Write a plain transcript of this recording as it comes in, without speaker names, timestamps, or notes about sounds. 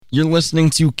You're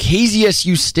listening to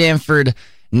KZSU Stanford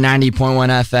 90.1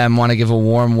 FM. Want to give a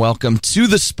warm welcome to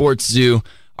the Sports Zoo,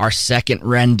 our second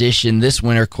rendition this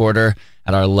winter quarter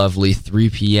at our lovely 3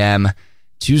 p.m.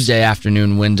 Tuesday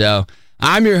afternoon window.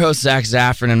 I'm your host, Zach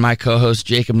Zaffron, and my co-host,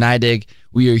 Jacob Neidig.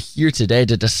 We are here today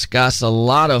to discuss a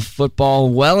lot of football,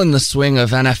 well in the swing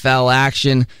of NFL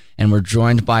action, and we're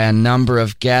joined by a number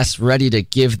of guests ready to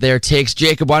give their takes.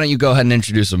 Jacob, why don't you go ahead and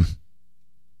introduce them?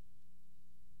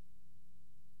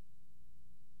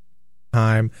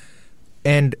 Time.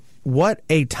 And what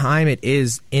a time it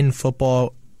is in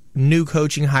football. New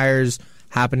coaching hires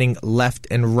happening left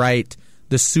and right.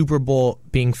 The Super Bowl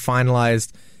being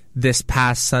finalized this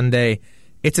past Sunday.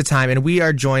 It's a time, and we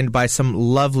are joined by some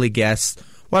lovely guests.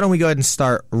 Why don't we go ahead and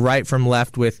start right from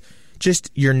left with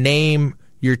just your name,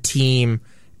 your team,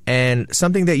 and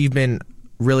something that you've been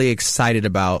really excited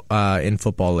about in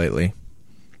football lately.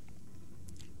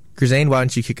 Gerzain, why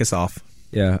don't you kick us off?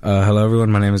 Yeah, hello everyone.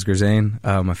 My name is Gerzain.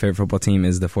 My favorite football team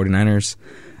is the 49ers.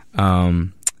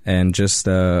 And just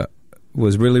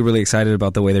was really, really excited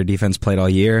about the way their defense played all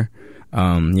year.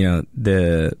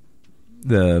 The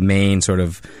main sort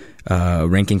of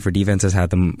ranking for defenses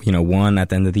had them, one at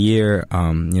the end of the year.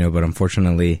 But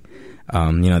unfortunately,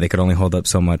 they could only hold up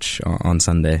so much on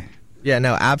Sunday. Yeah,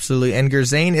 no, absolutely. And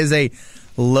Gerzain is a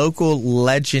local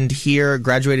legend here,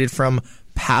 graduated from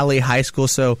Pali High School,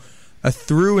 so a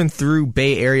through and through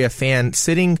Bay Area fan.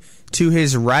 Sitting to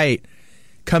his right,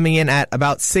 coming in at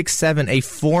about 6'7", a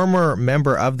former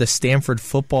member of the Stanford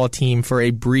football team for a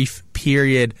brief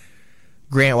period.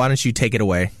 Grant, why don't you take it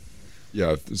away?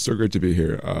 Yeah, it's so great to be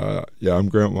here. I'm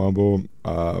Grant Womble.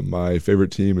 My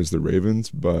favorite team is the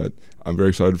Ravens, but I'm very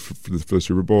excited for the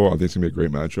Super Bowl. I think it's going to be a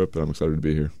great matchup, and I'm excited to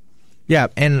be here. Yeah,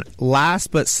 and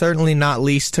last but certainly not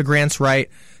least, to Grant's right,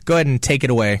 go ahead and take it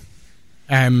away.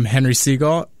 I'm Henry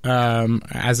Segal.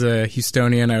 As a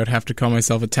Houstonian, I would have to call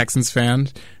myself a Texans fan.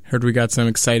 Heard we got some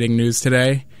exciting news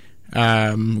today. We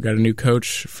got a new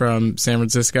coach from San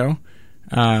Francisco.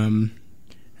 I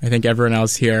think everyone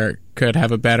else here could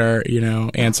have a better,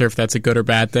 answer if that's a good or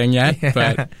bad thing yet,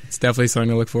 but it's definitely something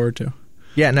to look forward to.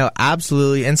 Yeah, no,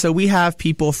 absolutely. And so we have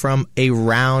people from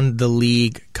around the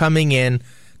league coming in,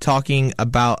 talking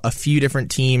about a few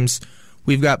different teams.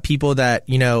 We've got people that,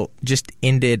 just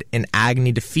ended an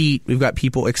agony defeat. We've got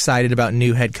people excited about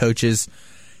new head coaches.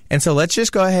 And so let's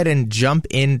just go ahead and jump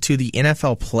into the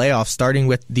NFL playoffs, starting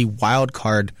with the wild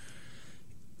card.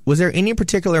 Was there any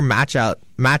particular matchup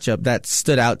that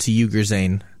stood out to you,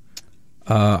 Gerzain?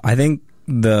 I think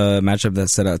the matchup that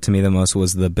stood out to me the most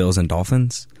was the Bills and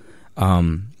Dolphins.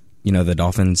 The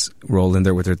Dolphins rolled in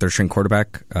there with their third-string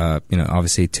quarterback.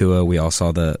 Obviously Tua, we all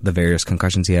saw the various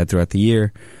concussions he had throughout the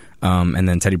year. And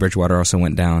then Teddy Bridgewater also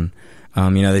went down.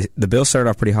 The Bills started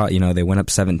off pretty hot. They went up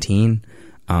 17.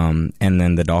 And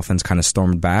then the Dolphins kind of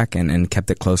stormed back and kept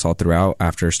it close all throughout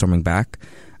after storming back.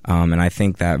 And I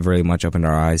think that very much opened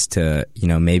our eyes to,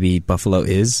 maybe Buffalo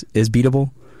is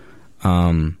beatable.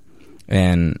 And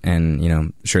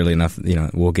surely enough,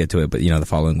 we'll get to it. But, the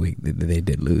following week, they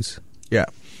did lose. Yeah.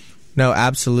 No,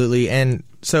 absolutely. And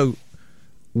so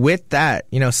with that,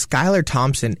 Skylar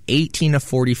Thompson, 18 of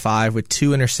 45 with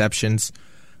 2 interceptions,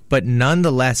 but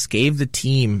nonetheless gave the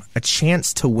team a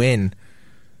chance to win.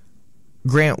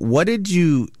 Grant, what did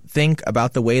you think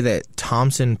about the way that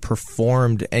Thompson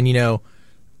performed and,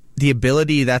 the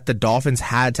ability that the Dolphins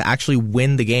had to actually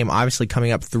win the game, obviously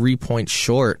coming up 3 points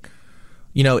short?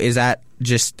 Is that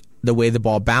just the way the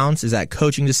ball bounced? Is that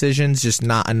coaching decisions, just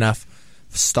not enough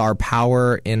star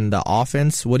power in the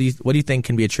offense? What do you think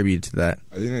can be attributed to that?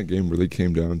 I think that game really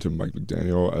came down to Mike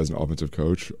McDaniel as an offensive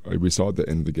coach. We saw at the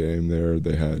end of the game there,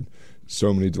 they had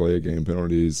so many delay of game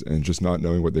penalties and just not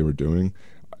knowing what they were doing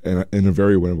in a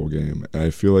very winnable game. And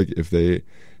I feel like if they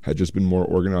had just been more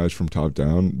organized from top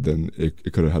down, then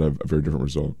it could have had a very different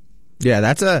result. Yeah,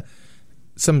 that's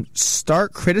some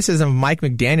stark criticism of Mike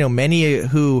McDaniel, many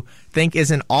who think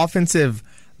is an offensive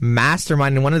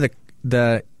mastermind and one of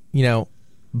the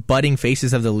budding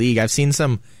faces of the league. I've seen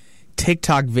some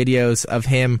TikTok videos of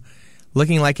him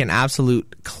looking like an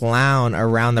absolute clown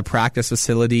around the practice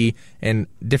facility and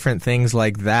different things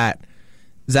like that.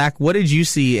 Zach, what did you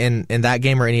see in that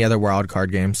game or any other wild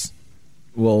card games?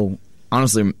 Well,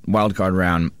 honestly, wild card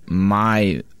round,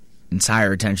 my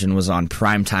entire attention was on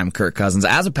primetime Kirk Cousins.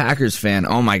 As a Packers fan,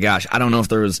 oh my gosh, I don't know if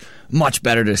there was much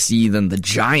better to see than the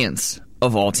Giants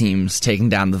of all teams taking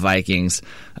down the Vikings.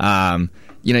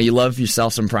 You love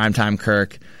yourself some primetime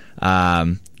Kirk,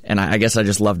 and I guess I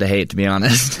just love to hate, to be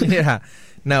honest. Yeah,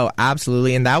 no,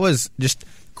 absolutely. And that was just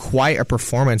quite a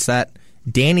performance. That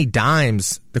Danny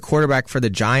Dimes, the quarterback for the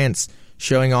Giants,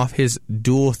 showing off his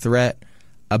dual threat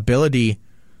ability.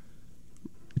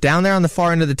 down there on the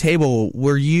far end of the table,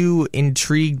 were you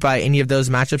intrigued by any of those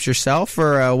matchups yourself,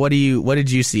 or what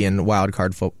did you see in Wild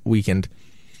Card weekend?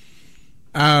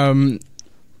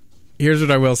 Here's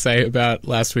what I will say about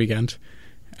last weekend.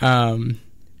 I've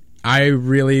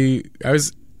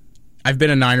been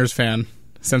a Niners fan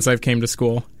since I've came to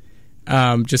school,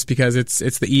 just because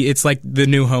it's like the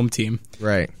new home team,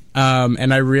 right?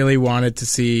 And I really wanted to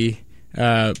see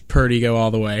Purdy go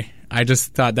all the way. I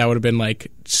just thought that would have been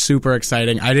like super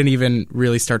exciting. I didn't even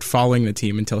really start following the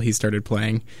team until he started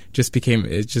playing. Just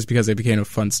because it became a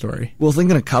fun story. Well,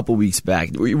 thinking a couple weeks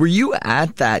back, were you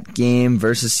at that game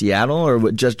versus Seattle,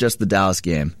 or just the Dallas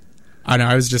game?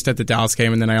 I was just at the Dallas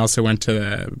game, and then I also went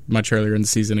to much earlier in the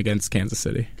season against Kansas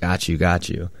City. Got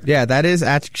you. Yeah, that is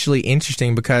actually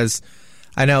interesting because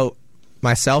I know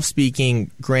myself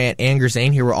speaking, Grant and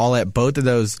Gerzain here were all at both of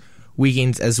those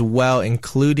weekends as well,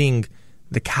 including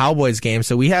the Cowboys game.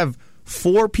 So we have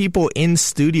 4 people in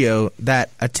studio that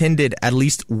attended at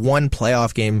least one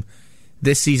playoff game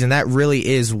this season. That really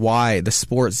is why the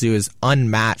Sports Zoo is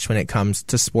unmatched when it comes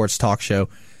to sports talk show.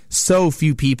 So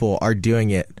few people are doing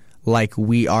it like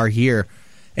we are here.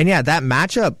 And yeah, that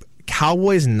matchup,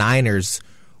 Cowboys-Niners,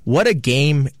 what a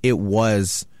game it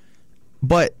was.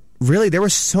 But really, there were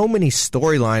so many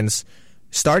storylines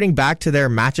starting back to their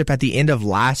matchup at the end of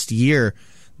last year.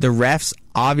 The refs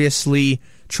obviously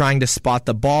trying to spot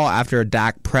the ball after a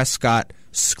Dak Prescott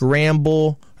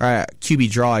scramble, or a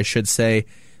QB draw, I should say.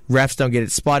 Refs don't get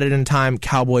it spotted in time.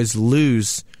 Cowboys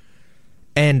lose.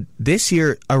 And this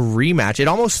year, a rematch. It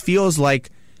almost feels like,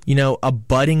 a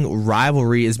budding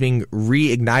rivalry is being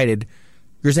reignited.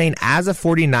 Gerzain, as a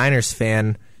 49ers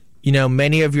fan,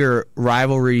 many of your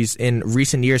rivalries in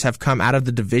recent years have come out of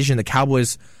the division. The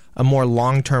Cowboys, a more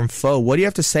long-term foe. What do you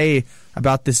have to say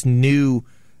about this new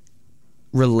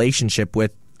relationship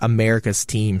with America's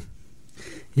team?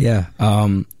 Yeah,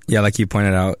 like you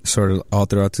pointed out, sort of all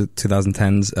throughout the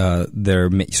 2010s, their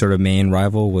sort of main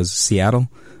rival was Seattle.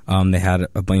 They had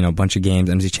a bunch of games,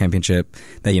 NFC Championship,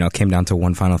 that came down to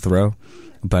one final throw.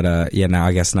 But now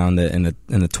I guess in the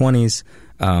 20s,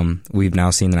 we've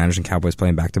now seen the Niners and Cowboys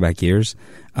playing back-to-back years,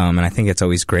 and I think it's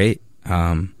always great.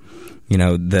 The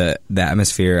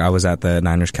atmosphere. I was at the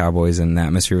Niners Cowboys, and the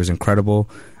atmosphere was incredible.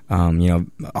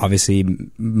 Obviously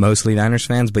mostly Niners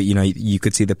fans, but you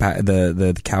could see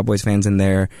the Cowboys fans in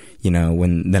there.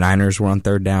 When the Niners were on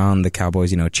third down, the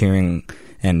Cowboys cheering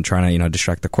and trying to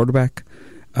distract the quarterback.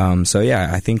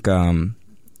 I think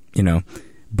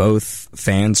both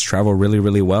fans travel really,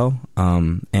 really well.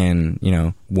 And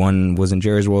one was in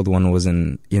Jerry's World, one was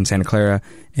in Santa Clara,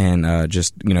 and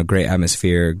just great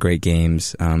atmosphere, great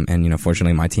games. And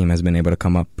fortunately, my team has been able to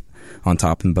come up on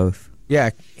top in both.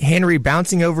 Yeah, Henry,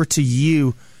 bouncing over to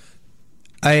you,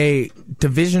 a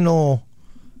divisional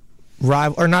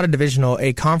rival, or not a divisional,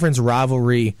 a conference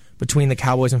rivalry between the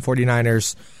Cowboys and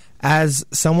 49ers. As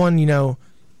someone,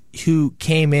 who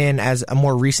came in as a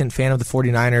more recent fan of the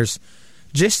 49ers,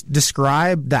 just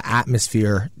describe the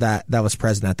atmosphere that was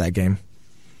present at that game.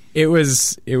 It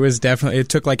was definitely, it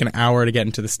took like an hour to get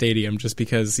into the stadium just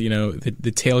because, the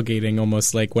tailgating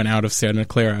almost like went out of Santa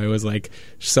Clara. It was like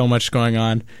so much going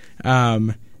on.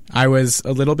 I was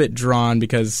a little bit drawn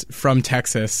because from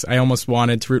Texas, I almost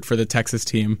wanted to root for the Texas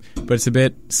team, but it's a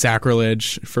bit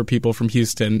sacrilege for people from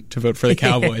Houston to vote for the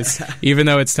Cowboys, even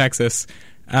though it's Texas.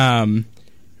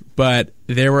 But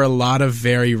there were a lot of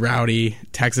very rowdy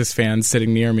Texas fans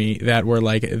sitting near me that were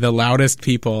like the loudest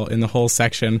people in the whole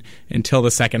section until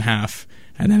the second half.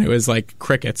 And then it was like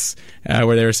crickets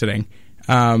where they were sitting.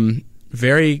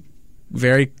 Very,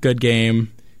 very good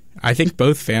game. I think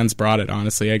both fans brought it,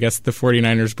 honestly. I guess the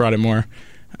 49ers brought it more.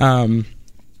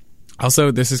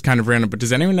 Also, this is kind of random, but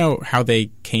does anyone know how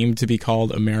they came to be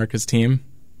called America's team?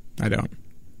 I don't.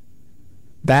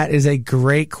 That is a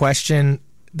great question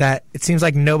that it seems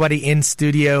like nobody in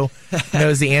studio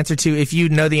knows the answer to. If you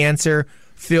know the answer,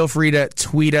 feel free to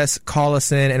tweet us, call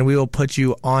us in, and we will put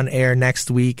you on air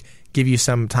next week, give you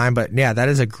some time. But yeah, that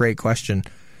is a great question.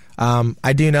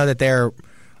 I do know that they're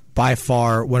by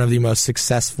far one of the most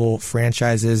successful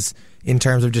franchises in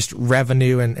terms of just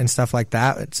revenue and stuff like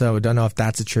that. So I don't know if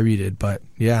that's attributed, but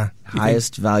yeah.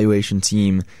 Highest valuation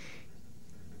team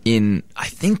in, I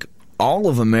think, all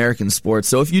of American sports.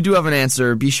 So if you do have an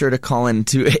answer, be sure to call in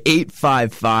to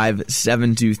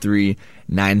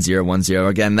 855-723-9010.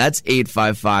 Again, that's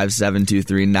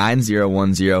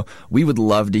 855-723-9010. We would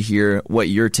love to hear what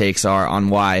your takes are on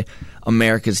why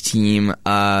America's team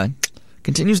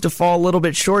continues to fall a little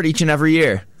bit short each and every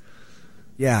year.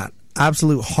 Yeah,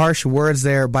 absolute harsh words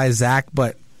there by Zach,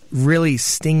 but really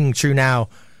stinging true now.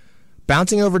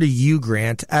 Bouncing over to you,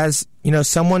 Grant, as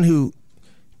someone who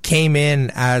came in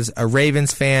as a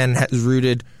Ravens fan, has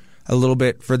rooted a little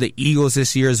bit for the Eagles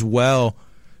this year as well.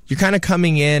 You're kind of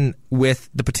coming in with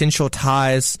the potential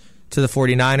ties to the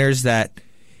 49ers that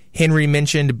Henry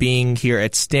mentioned being here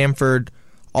at Stanford.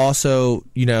 Also,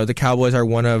 the Cowboys are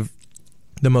one of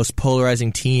the most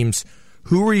polarizing teams.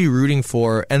 Who were you rooting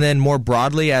for? And then more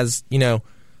broadly, as,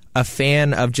 a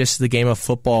fan of just the game of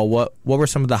football, what were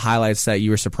some of the highlights that you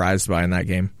were surprised by in that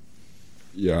game?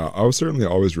 Yeah, I was certainly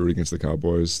always rooting against the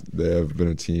Cowboys. They have been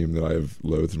a team that I've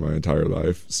loathed my entire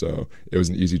life, so it was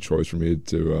an easy choice for me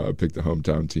to pick the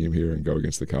hometown team here and go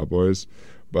against the Cowboys.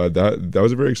 But that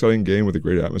was a very exciting game with a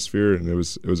great atmosphere, and it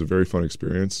was a very fun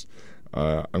experience.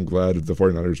 I'm glad the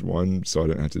 49ers won, so I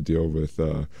didn't have to deal with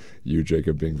you,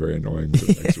 Jacob, being very annoying for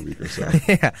the next week or so.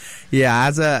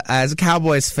 Yeah. As a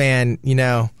Cowboys fan,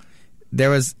 there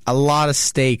was a lot of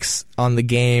stakes on the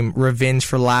game. Revenge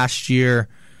for last year.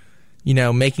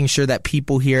 Making sure that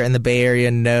people here in the Bay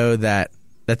Area know that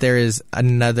there is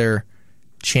another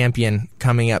champion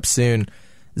coming up soon.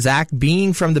 Zach,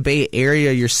 being from the Bay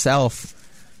Area yourself,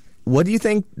 what do you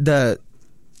think the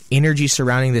energy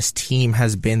surrounding this team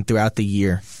has been throughout the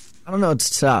year? I don't know.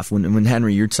 It's tough. When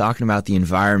Henry, you're talking about the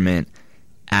environment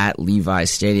at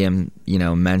Levi's Stadium,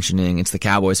 mentioning it's the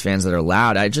Cowboys fans that are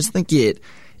loud. I just think it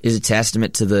is a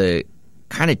testament to the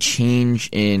kind of change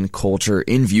in culture,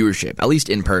 in viewership, at least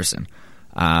in person.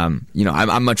 I'm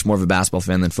much more of a basketball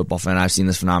fan than football fan. I've seen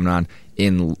this phenomenon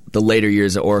in the later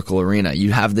years at Oracle Arena.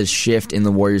 You have this shift in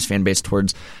the Warriors fan base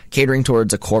towards catering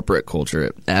towards a corporate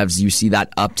culture. As you see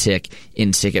that uptick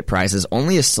in ticket prices,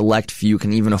 only a select few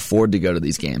can even afford to go to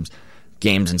these games.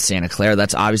 Games in Santa Clara,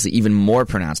 that's obviously even more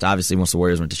pronounced. Obviously, once the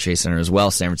Warriors went to Chase Center as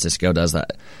well, San Francisco does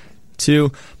that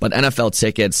too. But NFL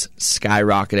tickets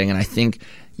skyrocketing, and I think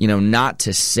not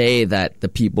to say that the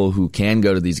people who can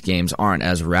go to these games aren't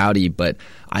as rowdy, but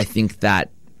I think that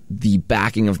the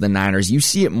backing of the Niners, you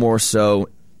see it more so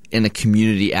in a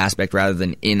community aspect rather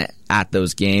than at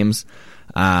those games.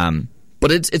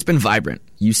 But it's been vibrant.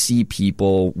 You see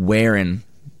people wearing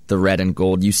the red and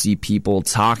gold. You see people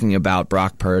talking about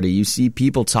Brock Purdy. You see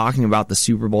people talking about the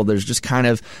Super Bowl. There's just kind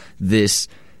of this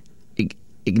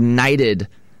ignited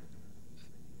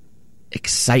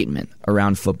excitement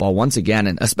around football once again,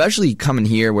 and especially coming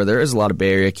here where there is a lot of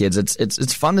Bay Area kids.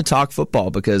 It's fun to talk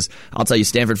football because I'll tell you,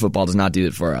 Stanford football does not do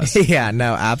it for us. Yeah,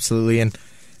 no, absolutely. And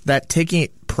that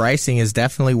ticket pricing is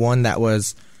definitely one that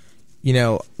was,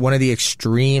 one of the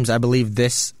extremes. I believe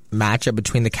this matchup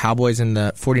between the Cowboys and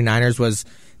the 49ers was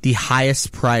the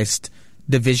highest priced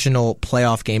divisional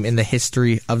playoff game in the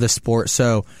history of the sport.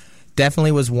 So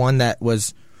definitely was one that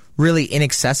was really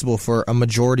inaccessible for a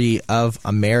majority of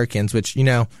Americans, which,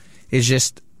 is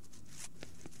just,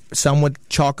 some would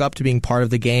chalk up to being part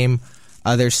of the game.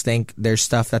 Others think there's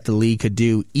stuff that the league could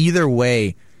do. Either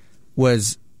way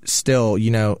was still,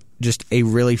 just a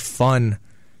really fun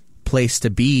place to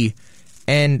be.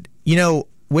 And,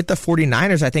 with the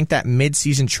 49ers, I think that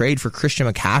midseason trade for Christian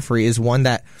McCaffrey is one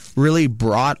that really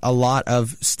brought a lot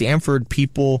of Stanford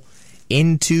people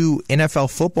into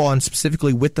NFL football, and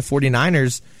specifically with the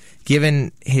 49ers,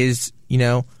 given his,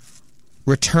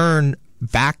 return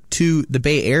back to the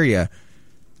Bay Area.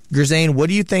 Gerzain, what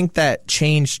do you think that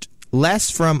changed less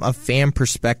from a fan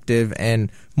perspective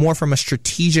and more from a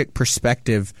strategic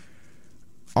perspective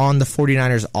on the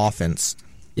 49ers offense?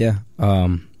 Yeah,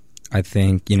 I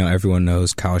think, everyone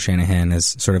knows Kyle Shanahan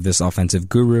is sort of this offensive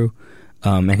guru,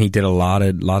 and he did a lot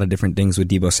of different things with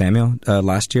Deebo Samuel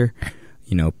last year.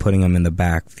 Putting him in the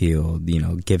backfield,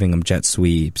 giving him jet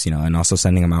sweeps, and also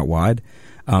sending him out wide.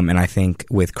 And I think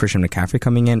with Christian McCaffrey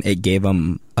coming in, it gave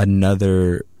him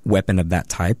another weapon of that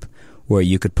type where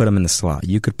you could put him in the slot.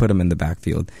 You could put him in the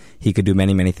backfield. He could do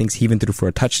many, many things. He even threw for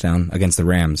a touchdown against the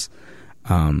Rams.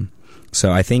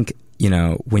 So I think,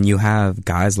 when you have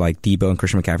guys like Deebo and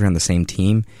Christian McCaffrey on the same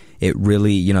team, it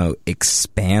really,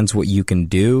 expands what you can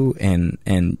do,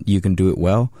 and you can do it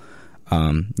well.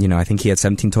 I think he had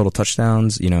 17 total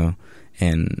touchdowns,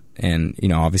 and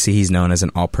obviously he's known as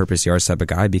an all-purpose yards type of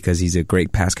guy because he's a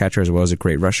great pass catcher as well as a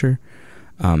great rusher.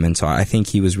 And so I think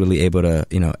he was really able to,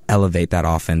 elevate that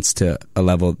offense to a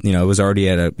level, it was already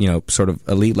at a, sort of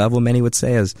elite level, many would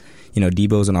say, as,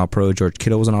 Deebo was an all-pro, George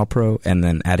Kittle was an all-pro, and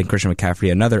then adding Christian McCaffrey,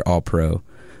 another all-pro,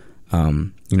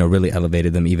 really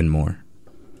elevated them even more.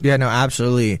 Yeah, no,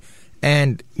 absolutely.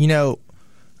 And,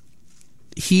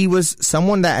 he was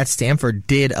someone that at Stanford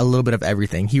did a little bit of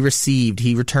everything. He received,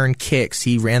 he returned kicks,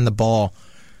 he ran the ball.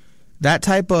 That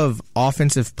type of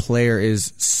offensive player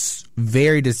is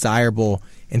very desirable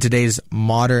in today's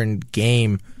modern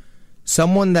game.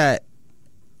 Someone that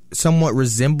somewhat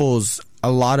resembles a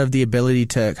lot of the ability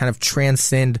to kind of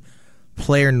transcend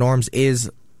player norms is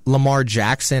Lamar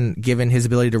Jackson, given his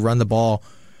ability to run the ball.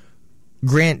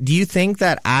 Grant, do you think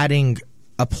that adding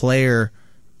a player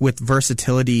with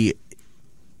versatility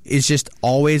is just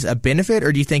always a benefit,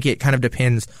 or do you think it kind of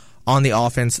depends on the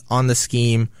offense, on the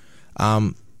scheme?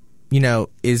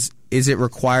 Is it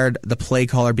required the play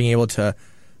caller being able to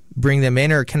bring them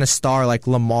in, or can a star like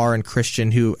Lamar and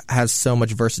Christian, who has so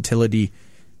much versatility,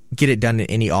 get it done in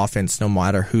any offense no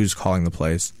matter who's calling the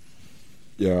plays?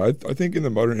 Yeah, I think in the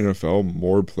modern NFL,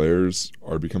 more players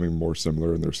are becoming more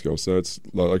similar in their skill sets.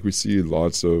 Like we see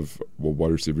lots of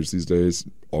wide receivers these days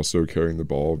also carrying the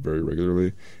ball very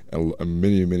regularly, and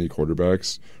many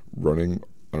quarterbacks running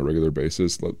on a regular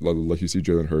basis. Like you see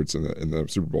Jalen Hurts in the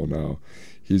Super Bowl now.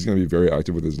 He's going to be very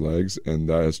active with his legs, and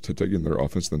that is taking their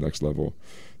offense to the next level.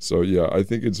 So, yeah, I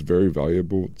think it's very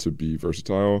valuable to be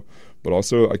versatile, but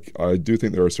also I do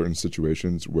think there are certain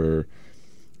situations where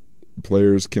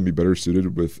players can be better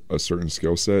suited with a certain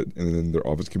skill set, and then their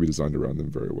offense can be designed around them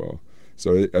very well.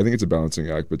 So I think it's a balancing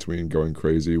act between going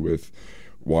crazy with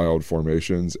wild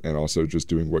formations and also just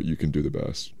doing what you can do the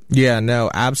best. Yeah, no,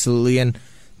 absolutely. And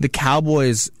the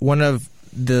Cowboys, one of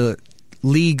the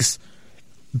league's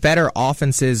better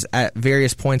offenses at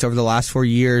various points over the last 4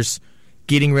 years,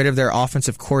 getting rid of their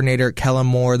offensive coordinator, Kellen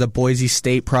Moore, the Boise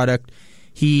State product.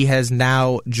 He has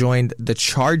now joined the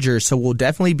Chargers, so will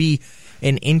definitely be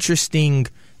an interesting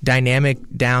dynamic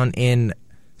down in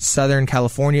Southern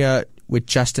California with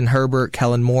Justin Herbert,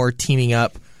 Kellen Moore teaming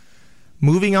up.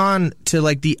 Moving on to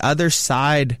the other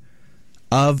side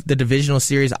of the divisional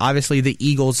series, obviously the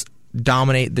Eagles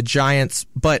dominate the Giants,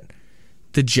 but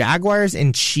the Jaguars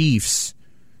and Chiefs.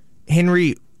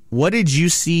 Henry, what did you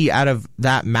see out of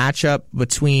that matchup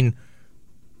between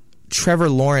Trevor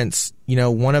Lawrence,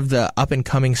 one of the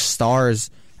up-and-coming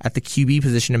stars at the QB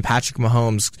position, and Patrick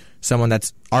Mahomes, someone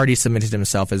that's already submitted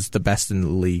himself as the best in the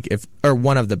league, or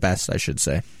one of the best, I should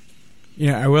say?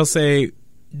 Yeah, I will say,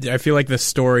 I feel like the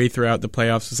story throughout the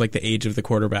playoffs was the age of the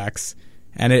quarterbacks,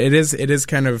 and it is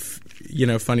kind of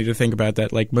funny to think about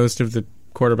that. Most of the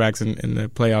quarterbacks in the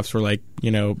playoffs were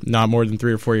not more than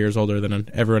 3 or 4 years older than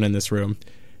everyone in this room.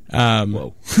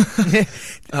 Whoa!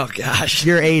 Oh gosh,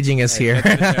 you're aging us here. So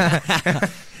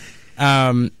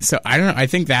I don't know. I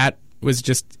think that was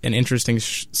just an interesting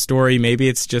story. Maybe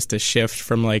it's just a shift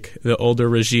from the older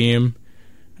regime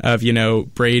of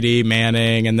Brady,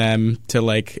 Manning, and them to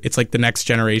it's the next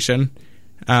generation.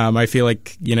 I feel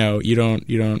you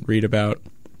don't read about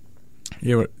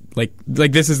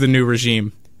this is the new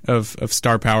regime of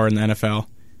star power in the NFL,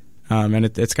 and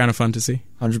it's kind of fun to see.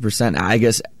 100%. I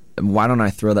guess, why don't I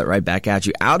throw that right back at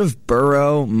you? Out of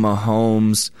Burrow,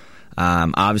 Mahomes,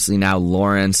 obviously now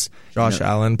Lawrence, Josh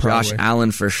Allen, probably. Josh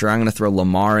Allen for sure. I'm going to throw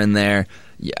Lamar in there.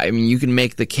 Yeah, I mean, you can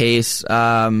make the case.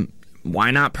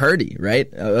 Why not Purdy,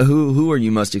 right? Who are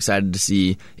you most excited to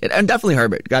see? And definitely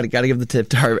Herbert. Got to give the tip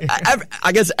to Herbert.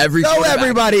 I guess throw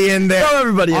everybody in there. Throw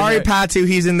everybody in there. Ari Patu,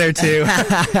 he's in there too.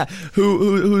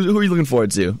 Who are you looking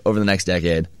forward to over the next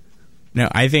decade? No,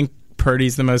 I think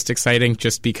Purdy's the most exciting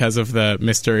just because of the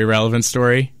Mr. Irrelevant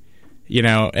story.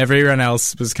 Everyone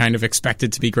else was kind of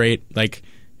expected to be great.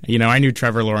 I knew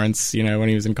Trevor Lawrence, when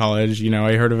he was in college.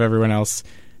 I heard of everyone else.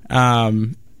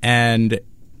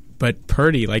 But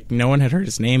Purdy, no one had heard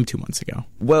his name 2 months ago.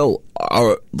 Well,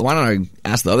 why don't I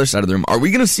ask the other side of the room? Are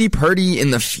we going to see Purdy in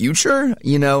the future?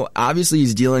 Obviously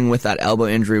he's dealing with that elbow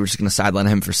injury, which is going to sideline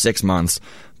him for 6 months.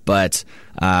 But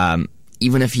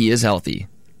even if he is healthy,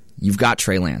 you've got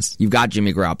Trey Lance. You've got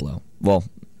Jimmy Garoppolo. Well,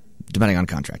 depending on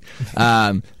contract.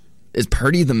 Is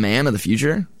Purdy the man of the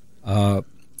future? Yeah,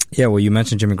 well, you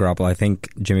mentioned Jimmy Garoppolo. I think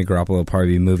Jimmy Garoppolo will probably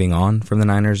be moving on from the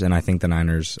Niners, and I think the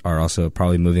Niners are also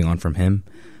probably moving on from him.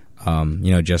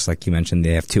 Just like you mentioned,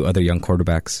 they have 2 other young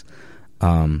quarterbacks.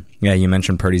 Yeah, you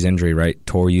mentioned Purdy's injury, right?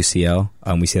 Tore UCL.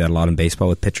 We see that a lot in baseball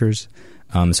with pitchers.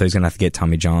 So he's going to have to get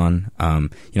Tommy John.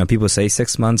 People say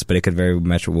 6 months, but it could very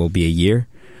much will be a year.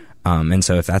 And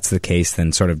so if that's the case,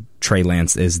 then sort of Trey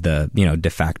Lance is the, de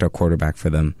facto quarterback for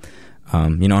them.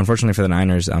 Unfortunately for the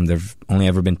Niners, there've only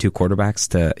ever been 2 quarterbacks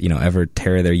to, ever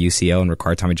tear their UCL and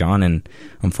require Tommy John, and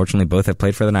unfortunately both have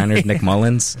played for the Niners. Nick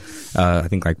Mullins, I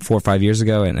think 4 or 5 years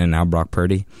ago, and now Brock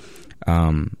Purdy.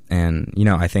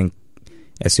 I think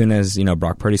as soon as,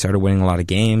 Brock Purdy started winning a lot of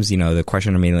games, the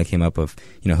question immediately came up of,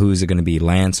 who's it going to be,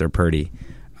 Lance or Purdy?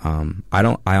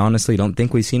 I honestly don't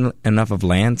think we've seen enough of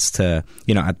Lance to,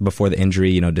 before the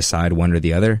injury, decide one or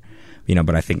the other.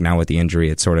 But I think now with the injury,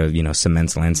 it sort of,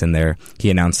 cements Lance in there. He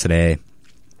announced today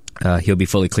he'll be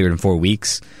fully cleared in 4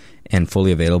 weeks and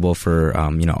fully available for,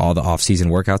 all the off-season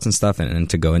workouts and stuff and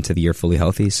to go into the year fully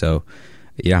healthy. So,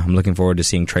 yeah, I'm looking forward to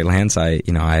seeing Trey Lance. I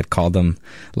had called him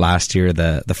last year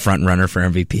the front runner for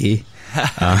MVP.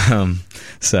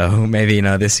 So maybe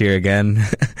this year again.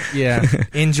 Yeah,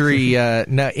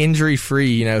 injury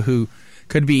free. Who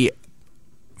could be,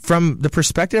 from the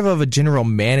perspective of a general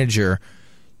manager,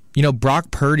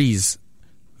 Brock Purdy's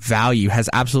value has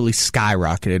absolutely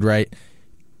skyrocketed, right?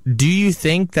 Do you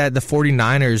think that the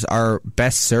 49ers are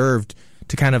best served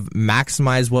to kind of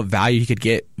maximize what value he could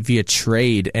get via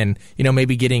trade and,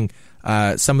 maybe getting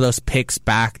some of those picks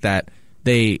back that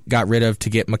they got rid of to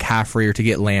get McCaffrey or to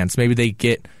get Lance? Maybe they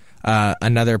get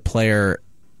another player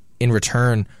in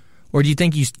return. Or do you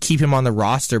think you keep him on the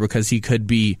roster because he could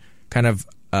be kind of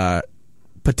a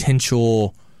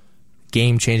potential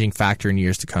game-changing factor in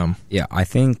years to come? Yeah, I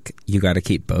think you got to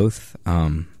keep both.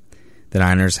 The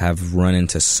Niners have run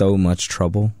into so much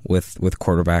trouble with their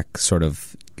quarterback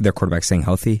staying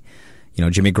healthy.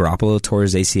 Jimmy Garoppolo tore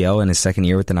his ACL in his second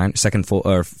year with the Niners,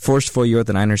 first full year with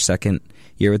the Niners, second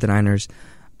year with the Niners.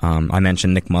 I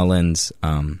mentioned Nick Mullins.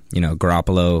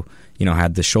 Garoppolo,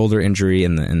 had the shoulder injury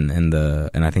and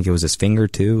I think it was his finger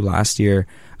too last year.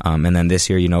 And then this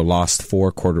year, lost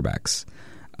 4 quarterbacks.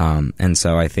 And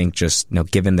so I think just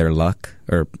given their luck,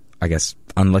 or I guess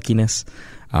unluckiness,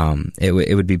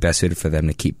 it would be best suited for them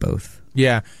to keep both.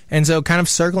 Yeah, and so kind of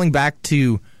circling back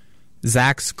to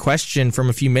Zach's question from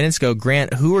a few minutes ago,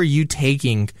 Grant, who are you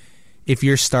taking if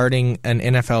you're starting an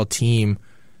NFL team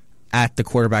at the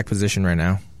quarterback position right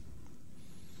now?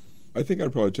 I think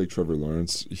I'd probably take Trevor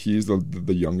Lawrence. He's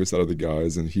the youngest out of the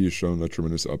guys, and he has shown a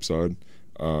tremendous upside.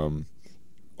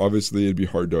 Obviously, it'd be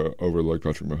hard to overlook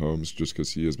Patrick Mahomes just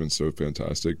because he has been so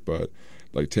fantastic. But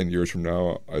 10 years from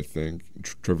now, I think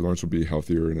Trevor Lawrence will be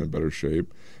healthier and in better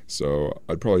shape. So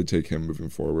I'd probably take him moving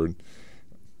forward.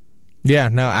 Yeah,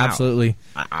 no, absolutely.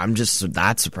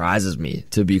 That surprises me,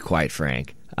 to be quite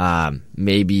frank.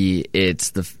 Maybe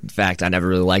it's the fact I never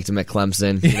really liked him at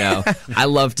Clemson. I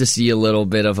love to see a little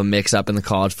bit of a mix-up in the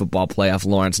college football playoff.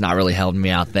 Lawrence not really helping me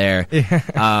out there.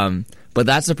 But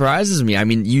that surprises me. I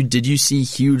mean, did you see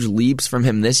huge leaps from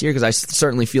him this year? Because I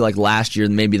certainly feel like last year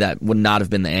maybe that would not have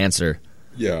been the answer.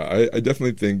 Yeah, I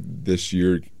definitely think this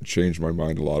year changed my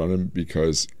mind a lot on him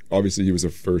because obviously he was a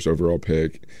first overall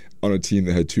pick on a team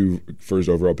that had 2 first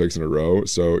overall picks in a row.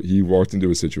 So he walked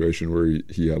into a situation where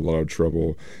he had a lot of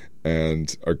trouble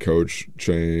and a coach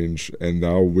change. And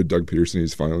now with Doug Peterson,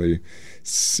 he's finally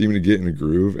seeming to get in a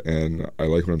groove, and I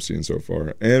like what I'm seeing so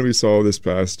far. And we saw this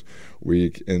past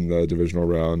week in the divisional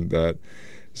round that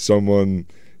someone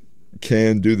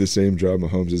can do the same job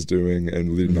Mahomes is doing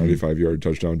and lead a 95-yard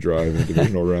touchdown drive in the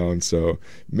divisional round. So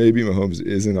maybe Mahomes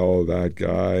isn't all that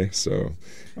guy. So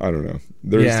I don't know.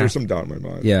 There's some doubt in my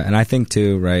mind. Yeah, and I think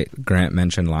too, right, Grant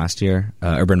mentioned last year,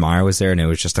 Urban Meyer was there, and it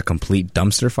was just a complete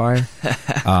dumpster fire.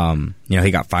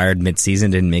 He got fired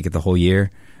mid-season, didn't make it the whole year.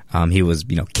 He was,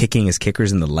 kicking his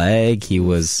kickers in the leg. He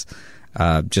was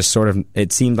just sort of,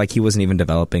 it seemed like he wasn't even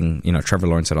developing, Trevor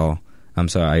Lawrence at all.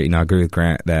 So I agree with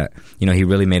Grant that, he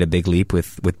really made a big leap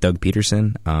with Doug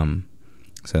Peterson.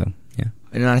 So, yeah.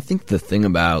 And I think the thing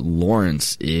about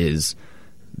Lawrence is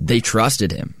they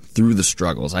trusted him through the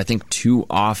struggles. I think too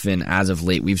often as of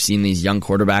late we've seen these young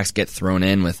quarterbacks get thrown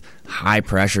in with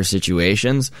high-pressure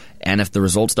situations, and if the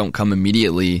results don't come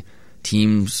immediately,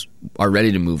 teams are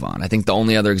ready to move on. I think the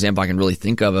only other example I can really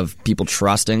think of people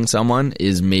trusting someone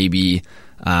is maybe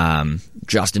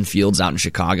Justin Fields out in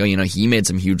Chicago. He made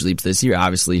some huge leaps this year.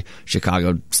 Obviously,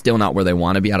 Chicago still not where they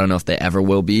want to be. I don't know if they ever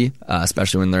will be,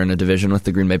 especially when they're in a division with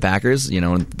the Green Bay Packers, one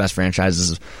of the best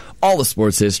franchises of all the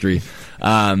sports history.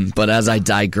 But as I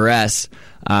digress,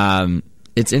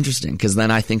 it's interesting because then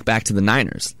I think back to the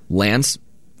Niners. Lance,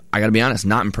 I got to be honest,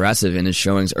 not impressive in his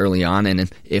showings early on,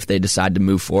 and if they decide to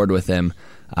move forward with him,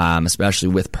 especially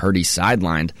with Purdy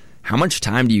sidelined, how much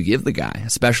time do you give the guy,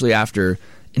 especially after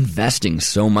investing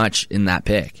so much in that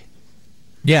pick?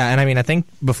 Yeah, and I think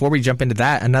before we jump into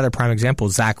that, another prime example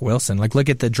is Zach Wilson. Look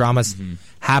at the dramas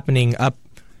happening up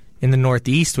in the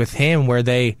Northeast with him where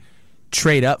they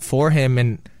trade up for him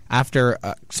and after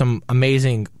some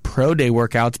amazing pro day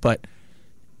workouts, but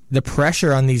the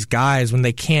pressure on these guys when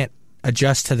they can't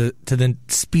adjust to the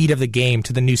speed of the game,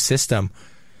 to the new system,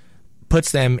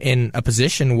 puts them in a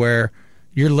position where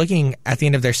you're looking at the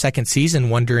end of their second season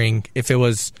wondering if it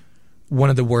was one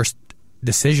of the worst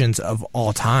decisions of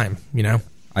all time,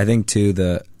 I think, too,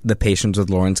 the patience with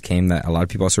Lawrence came that a lot of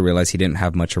people also realized he didn't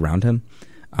have much around him.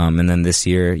 And then this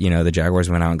year, the Jaguars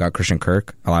went out and got Christian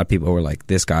Kirk. A lot of people were like,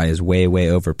 this guy is way, way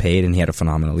overpaid, and he had a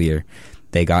phenomenal year.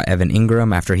 They got Evan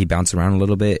Ingram after he bounced around a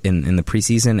little bit in the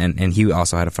preseason, and he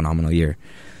also had a phenomenal year.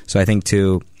 So I think,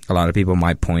 too, a lot of people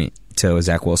might point to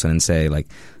Zach Wilson and say,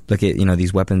 look at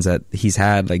these weapons that he's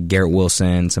had, like Garrett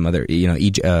Wilson, some other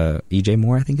EJ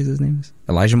Moore, I think is his name is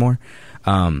Elijah Moore,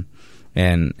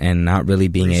 and not really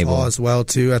being able as well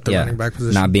too at the running back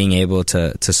position, not being able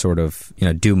to sort of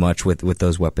do much with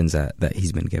those weapons that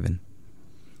he's been given.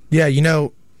 Yeah,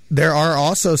 there are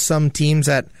also some teams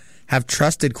that have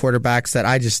trusted quarterbacks that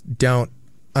I just don't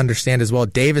understand as well.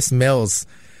 Davis Mills,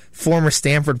 former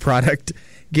Stanford product,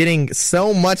 getting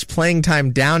so much playing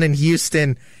time down in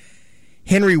Houston.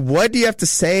 Henry, what do you have to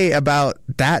say about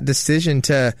that decision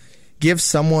to give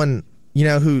someone,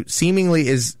 who seemingly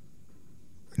is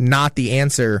not the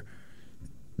answer,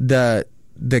 the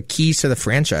keys to the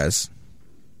franchise?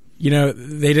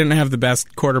 They didn't have the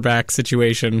best quarterback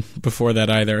situation before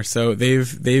that either. So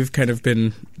they've kind of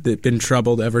been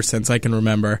troubled ever since I can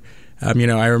remember. I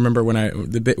remember when I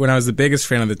was the biggest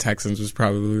fan of the Texans was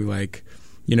probably like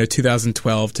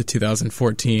 2012 to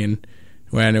 2014,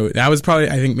 when that was probably,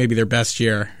 I think, maybe their best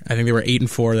year. I think they were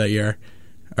 8-4 that year,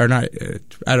 or not.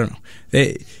 I don't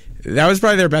know. That was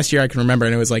probably their best year I can remember,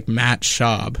 and it was like Matt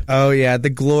Schaub. Oh yeah,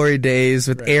 the glory days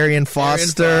with Arian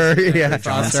Foster, Andre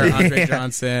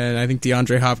Johnson. I think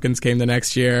DeAndre Hopkins came the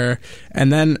next year,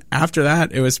 and then after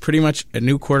that, it was pretty much a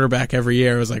new quarterback every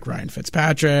year. It was like Ryan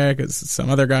Fitzpatrick, it was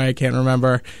some other guy I can't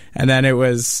remember, and then it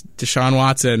was Deshaun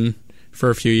Watson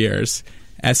for a few years.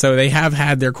 And so they have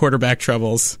had their quarterback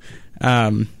troubles.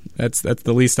 That's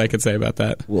the least I could say about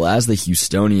that. Well, as the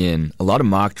Houstonian, a lot of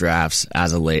mock drafts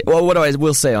as of late. Well, what I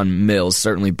will say on Mills,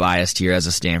 certainly biased here as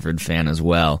a Stanford fan as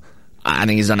well. I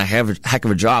think he's done a heck of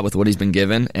a job with what he's been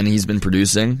given, and he's been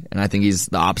producing. And I think he's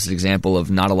the opposite example of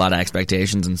not a lot of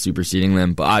expectations and superseding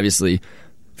them. But obviously,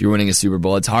 if you're winning a Super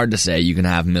Bowl, it's hard to say you can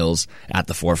have Mills at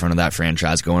the forefront of that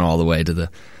franchise going all the way to the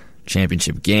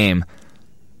championship game.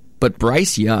 But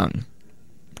Bryce Young,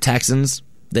 Texans,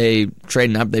 they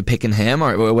trading up, they picking him,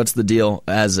 or what's the deal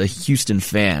as a Houston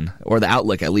fan, or the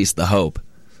outlook, at least the hope?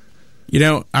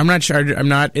 I'm not sure. I'm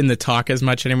not in the talk as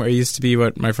much anymore. It used to be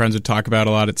what my friends would talk about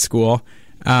a lot at school.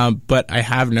 But I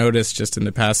have noticed just in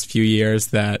the past few years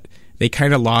that they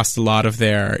kind of lost a lot of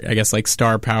their, I guess, like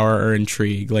star power or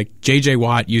intrigue. Like J.J.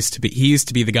 Watt used to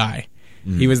be the guy.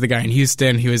 Mm-hmm. He was the guy in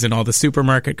Houston. He was in all the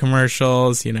supermarket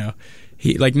commercials, He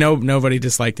nobody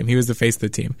disliked him. He was the face of the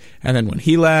team. And then when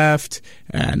he left,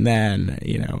 and then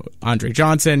Andre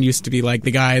Johnson used to be like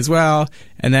the guy as well.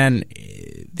 And then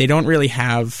they don't really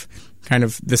have kind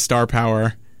of the star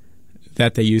power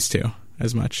that they used to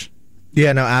as much.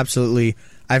 Yeah, no, absolutely.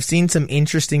 I've seen some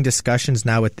interesting discussions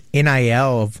now with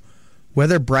NIL of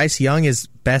whether Bryce Young is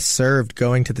best served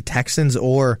going to the Texans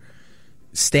or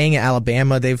staying at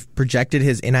Alabama. They've projected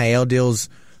his NIL deals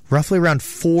roughly around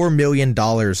 $4 million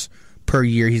per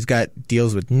year. He's got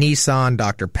deals with Nissan,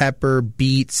 Dr. Pepper,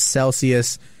 Beats,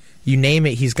 Celsius, you name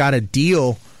it, he's got a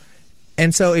deal.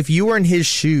 And so if you were in his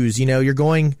shoes, you're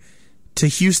going to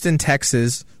Houston,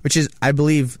 Texas, which is, I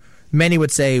believe, many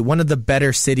would say one of the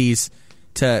better cities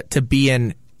to be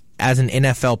in as an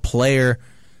NFL player,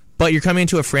 but you're coming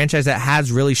into a franchise that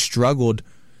has really struggled.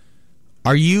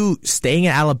 Are you staying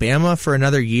at Alabama for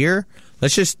another year?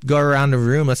 Let's just go around the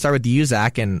room. Let's start with you,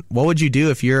 Zach, and what would you do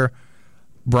if you're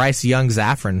Bryce Young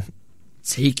Zaffron?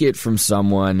 Take it from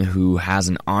someone who has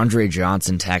an Andre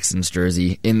Johnson Texans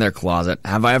jersey in their closet.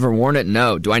 Have I ever worn it?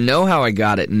 No. Do I know how I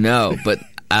got it? No. But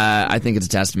I think it's a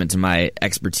testament to my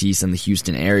expertise in the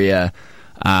Houston area.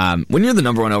 When you're the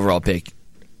number one overall pick,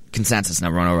 consensus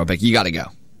number one overall pick, you got to go.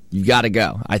 You got to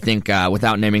go. I think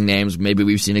without naming names, maybe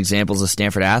we've seen examples of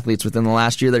Stanford athletes within the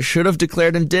last year that should have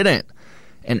declared and didn't.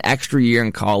 An extra year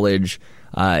in college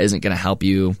isn't going to help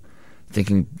you.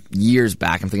 Thinking years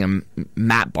back, I'm thinking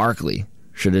Matt Barkley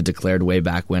should have declared way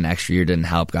back when. Extra year didn't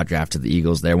help, got drafted to the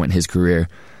Eagles. There went his career.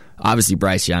 Obviously,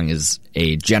 Bryce Young is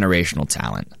a generational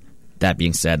talent. That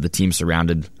being said, the team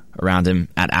surrounded around him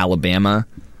at Alabama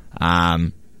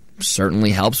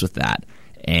certainly helps with that.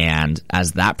 And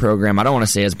as that program, I don't want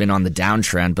to say has been on the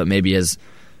downtrend, but maybe has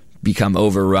become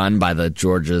overrun by the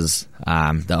Georgias,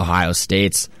 the Ohio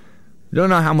States. We don't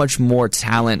know how much more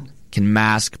talent can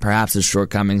mask perhaps his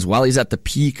shortcomings. While he's at the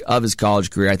peak of his college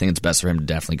career, I think it's best for him to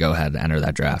definitely go ahead and enter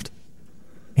that draft.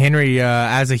 Henry,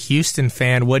 as a Houston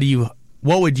fan, what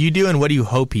would you do and what do you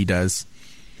hope he does?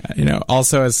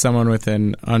 Also as someone with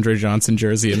an Andre Johnson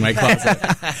jersey in my closet,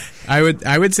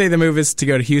 I would say the move is to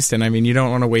go to Houston. I mean, you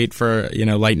don't want to wait for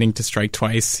lightning to strike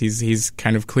twice. He's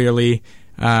kind of clearly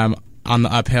on the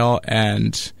uphill,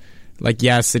 and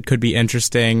yes, it could be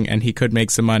interesting, and he could make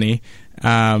some money,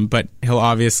 but he'll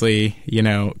obviously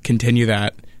continue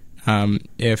that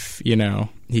if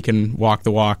he can walk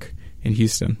the walk in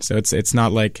Houston. So it's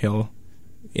not like he'll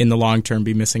in the long term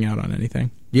be missing out on anything.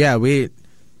 Yeah,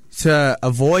 to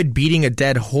avoid beating a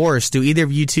dead horse, do either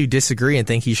of you two disagree and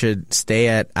think he should stay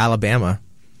at Alabama?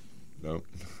 No,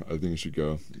 I think he should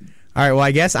go. All right, well,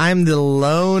 I guess I'm the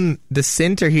lone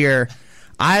dissenter here.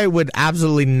 I would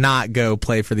absolutely not go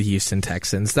play for the Houston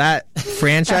Texans. That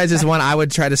franchise is one I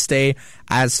would try to stay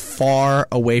as far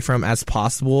away from as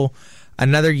possible.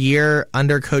 Another year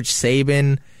under Coach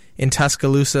Saban in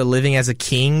Tuscaloosa, living as a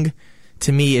king,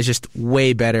 to me is just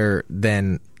way better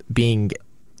than being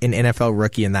an NFL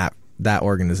rookie in that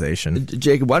organization.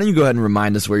 Jacob, why don't you go ahead and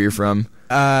remind us where you're from?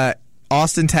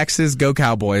 Austin, Texas, go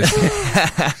Cowboys.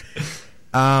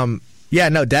 Yeah,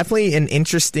 no, definitely an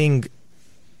interesting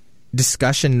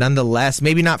discussion nonetheless.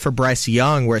 Maybe not for Bryce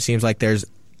Young, where it seems like there's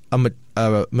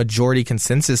a majority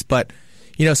consensus, but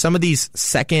some of these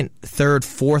second, third,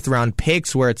 fourth round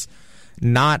picks where it's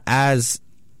not as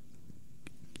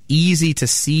easy to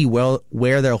see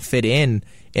where they'll fit in,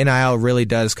 NIL really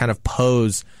does kind of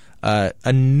pose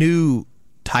a new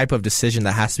type of decision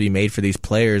that has to be made for these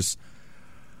players.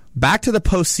 Back to the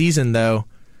postseason, though,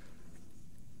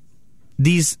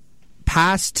 these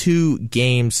past two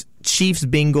games, Chiefs,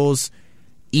 Bengals,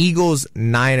 Eagles,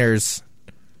 Niners,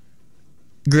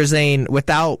 Gerzain,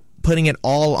 without putting it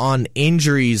all on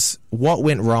injuries, what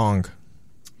went wrong?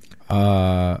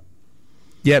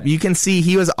 Yep, you can see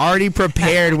he was already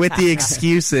prepared with the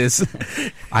excuses.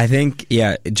 I think,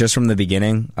 just from the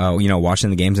beginning, watching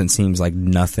the games, it seems like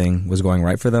nothing was going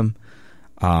right for them.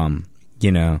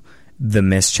 The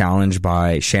missed challenge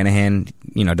by Shanahan,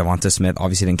 Devonta Smith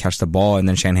obviously didn't catch the ball, and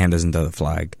then Shanahan doesn't throw the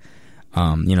flag.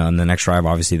 And the next drive,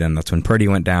 obviously, then that's when Purdy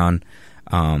went down.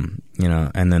 And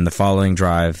then the following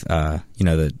drive,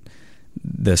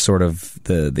 the sort of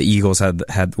the Eagles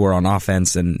were on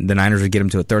offense, and the Niners would get them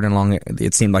to a third and long.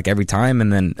 It seemed like every time,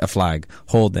 and then a flag,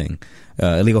 holding,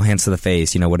 illegal hands to the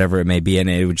face, whatever it may be, and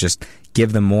it would just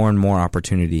give them more and more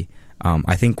opportunity.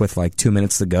 I think with like 2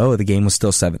 minutes to go, the game was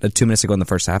still 2 minutes ago in the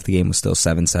first half, the game was still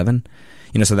 7-7.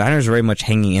 So the Niners were very much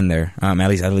hanging in there. At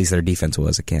least their defense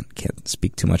was. I can't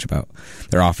speak too much about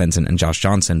their offense and Josh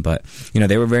Johnson, but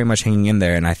they were very much hanging in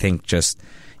there. And I think just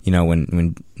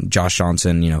when Josh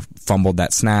Johnson fumbled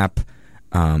that snap,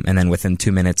 and then within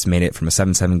 2 minutes made it from a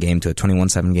 7-7 game to a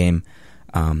 21-7 game,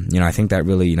 I think that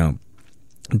really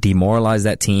demoralized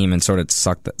that team and sort of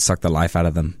sucked the life out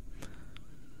of them.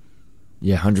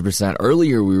 Yeah, 100%.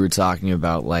 Earlier we were talking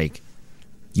about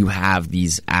you have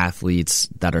these athletes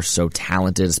that are so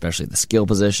talented, especially the skill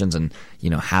positions, and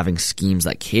having schemes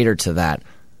that cater to that.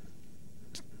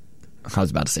 I was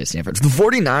about to say Stanford. The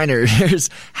 49ers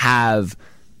have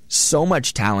so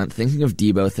much talent, thinking of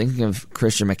Debo, thinking of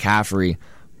Christian McCaffrey,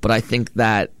 but I think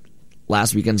that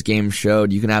last weekend's game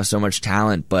showed you can have so much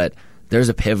talent, but there's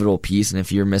a pivotal piece, and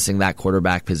if you're missing that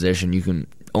quarterback position, you can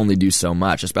only do so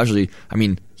much, especially,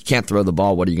 you can't throw the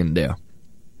ball. What are you going to do?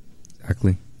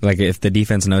 Exactly. If the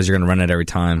defense knows you're going to run it every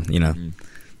time,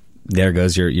 there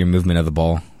goes your movement of the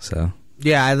ball. So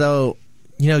yeah, though,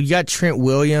 you got Trent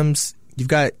Williams, you've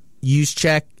got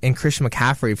Juszczyk and Christian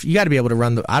McCaffrey. You got to be able to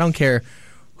run I don't care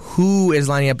who is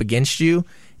lining up against you.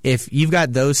 If you've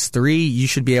got those three, you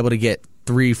should be able to get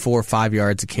 3, 4, 5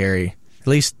 yards a carry, at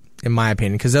least in my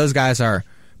opinion, because those guys are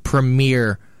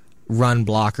premier run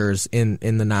blockers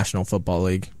in the National Football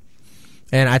League.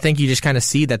 And I think you just kind of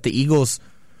see that the Eagles'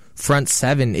 front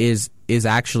seven is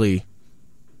actually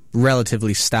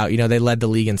relatively stout. They led the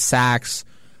league in sacks,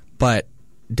 but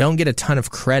don't get a ton of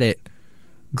credit.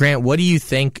 Grant, what do you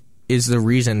think is the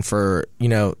reason for,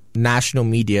 national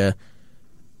media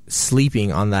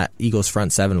sleeping on that Eagles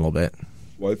front seven a little bit?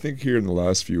 Well, I think here in the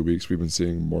last few weeks we've been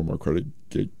seeing more and more credit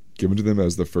given to them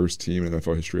as the first team in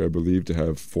NFL history, I believe, to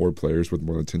have 4 players with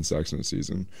more than 10 sacks in a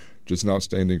season. Just an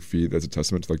outstanding feat. That's a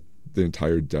testament to the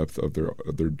entire depth of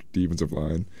their defensive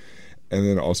line, and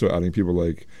then also adding people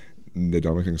like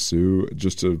Ndamukong Suh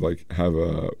just to have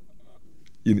an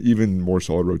even more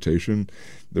solid rotation.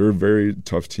 They're a very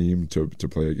tough team to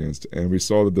play against, and we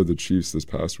saw that the Chiefs this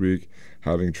past week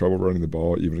having trouble running the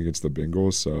ball even against the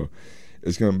Bengals. So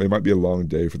it might be a long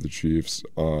day for the Chiefs,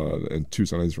 and 2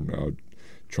 Sundays from now,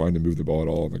 trying to move the ball at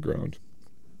all on the ground.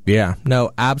 Yeah,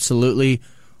 no, absolutely.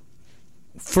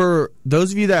 For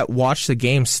those of you that watch the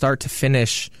game start to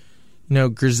finish,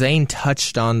 Gerzain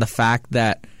touched on the fact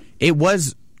that it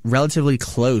was relatively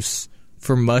close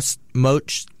for much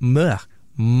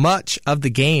of the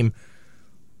game.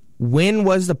 When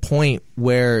was the point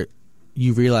where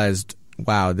you realized,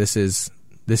 wow, this is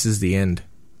the end?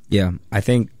 Yeah, I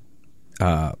think,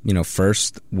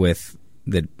 first with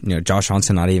Josh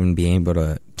Johnson not even being able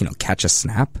to, catch a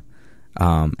snap.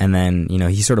 And then,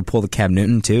 he sort of pulled a Cam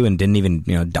Newton too and didn't even,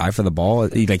 dive for the ball.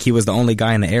 He was the only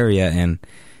guy in the area. And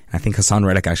I think Hassan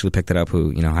Reddick actually picked it up,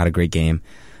 who, had a great game.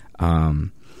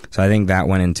 So I think that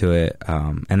went into it.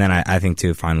 And then I think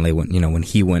too, finally, when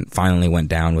he finally went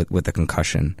down with the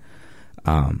concussion,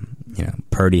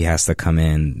 Purdy has to come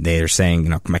in. They're saying,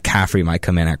 McCaffrey might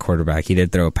come in at quarterback. He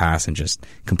did throw a pass and just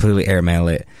completely airmail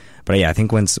it. But yeah, I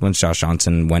think once Josh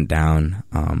Johnson went down,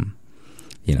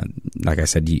 like I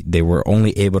said, they were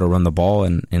only able to run the ball.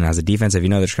 And as a defense, if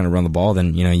they're just going to run the ball,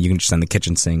 then, you can just send the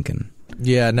kitchen sink. And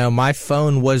yeah, no, my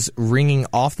phone was ringing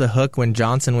off the hook when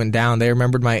Johnson went down. They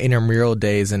remembered my intramural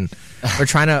days and were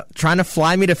trying to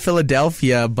fly me to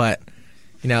Philadelphia, but,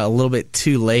 a little bit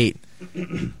too late.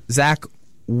 Zach,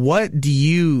 what do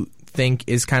you think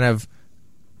is kind of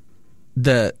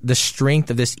the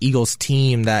strength of this Eagles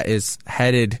team that is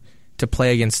headed to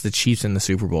play against the Chiefs in the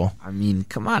Super Bowl? I mean,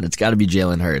 come on, it's got to be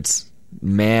Jalen Hurts.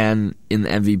 Man in the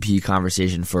MVP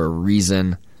conversation for a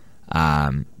reason.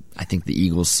 I think the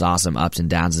Eagles saw some ups and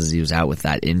downs as he was out with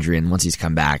that injury, and once he's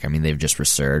come back, I mean, they've just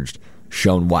resurged,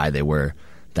 shown why they were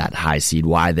that high seed,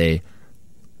 why they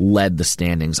led the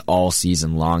standings all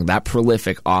season long. That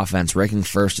prolific offense, ranking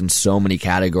first in so many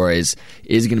categories,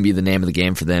 is going to be the name of the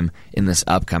game for them in this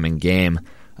upcoming game.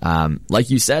 Like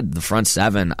you said, the front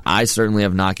seven, I certainly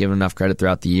have not given enough credit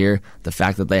throughout the year. The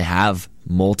fact that they have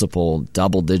multiple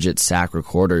double-digit sack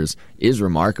recorders is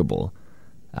remarkable.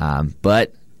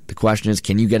 But the question is,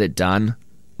 can you get it done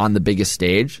on the biggest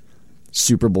stage?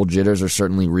 Super Bowl jitters are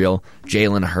certainly real.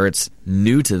 Jalen Hurts,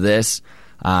 new to this.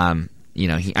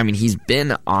 He's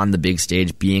been on the big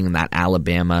stage being in that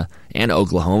Alabama and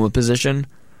Oklahoma position,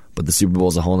 but the Super Bowl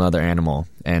is a whole other animal.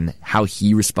 And how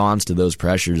he responds to those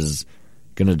pressures is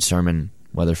going to determine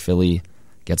whether Philly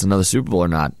gets another Super Bowl or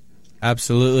not.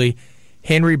 Absolutely.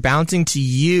 Henry, bouncing to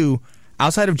you,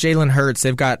 outside of Jalen Hurts,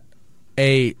 they've got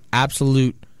a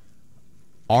absolute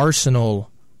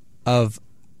arsenal of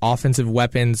offensive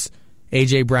weapons.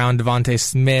 A.J. Brown, Devontae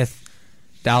Smith,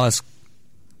 Dallas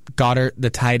Goedert, the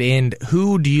tight end.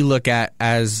 Who do you look at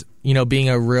as, being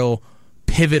a real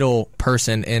pivotal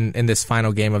person in this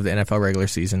final game of the NFL regular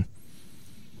season?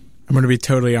 I'm going to be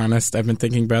totally honest. I've been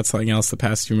thinking about something else the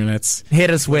past few minutes. Hit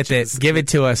us with it. Give it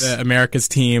to us. The America's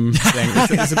team thing.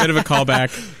 It's a bit of a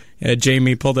callback.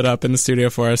 Jamie pulled it up in the studio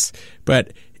for us.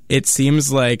 But it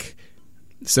seems like...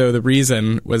 So the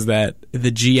reason was that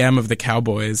the GM of the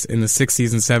Cowboys in the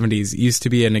 60s and 70s used to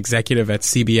be an executive at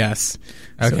CBS.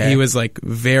 So he was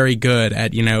very good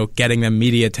at, getting them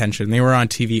media attention. They were on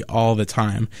TV all the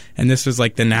time. And this was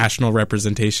the national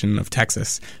representation of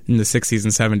Texas in the 60s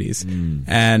and 70s.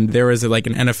 And there was an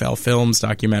NFL Films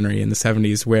documentary in the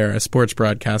 70s where a sports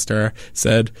broadcaster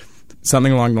said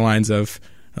something along the lines of,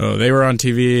 "Oh, they were on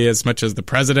TV as much as the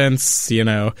presidents,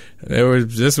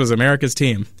 this was America's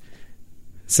team."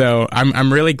 So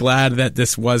I'm really glad that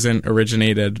this wasn't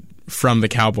originated from the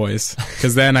Cowboys,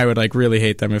 because then I would really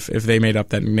hate them if they made up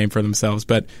that name for themselves.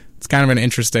 But it's kind of an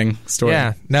interesting story.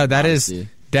 Yeah, no, that is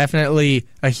definitely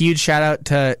a huge shout out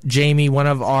to Jamie, one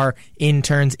of our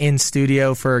interns in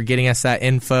studio, for getting us that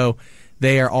info.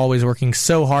 They are always working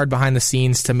so hard behind the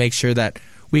scenes to make sure that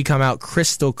we come out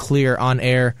crystal clear on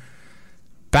air.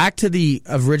 Back to the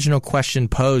original question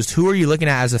posed: who are you looking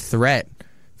at as a threat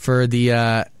for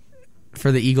the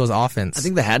Eagles offense? I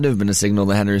think that had to have been a signal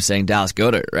that Henry was saying Dallas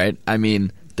Goedert, right? I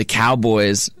mean, the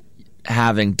Cowboys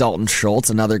having Dalton Schultz,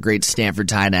 another great Stanford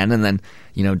tight end, and then,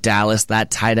 Dallas, that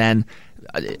tight end.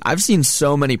 I've seen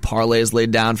so many parlays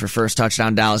laid down for first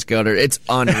touchdown Dallas Goedert. It's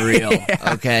unreal.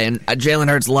 Yeah. Okay, and Jalen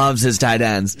Hurts loves his tight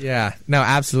ends. Yeah, no,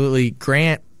 absolutely.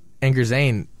 Grant and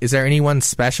Gerzain, is there anyone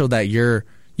special that you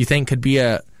think could be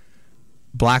a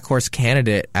black horse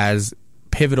candidate as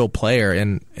pivotal player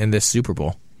in this Super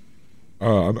Bowl?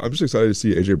 I'm just excited to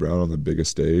see A.J. Brown on the biggest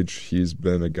stage. He's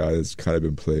been a guy that's kind of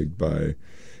been plagued by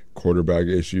quarterback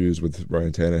issues with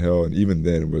Ryan Tannehill, and even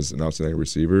then was an outstanding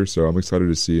receiver. So I'm excited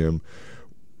to see him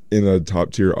in a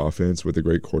top-tier offense with a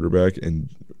great quarterback. And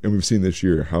we've seen this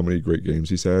year how many great games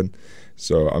he's had.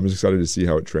 So I'm just excited to see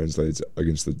how it translates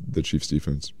against the Chiefs'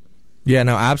 defense. Yeah,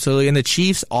 no, absolutely. And the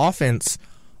Chiefs' offense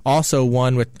also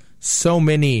won with so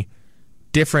many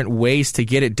different ways to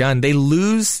get it done. They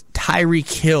lose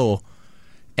Tyreek Hill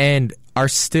and are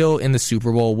still in the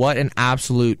Super Bowl. What an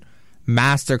absolute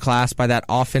masterclass by that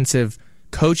offensive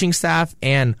coaching staff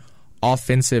and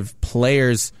offensive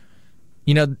players.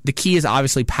 The key is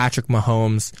obviously Patrick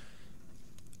Mahomes.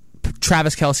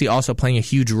 Travis Kelce also playing a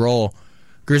huge role.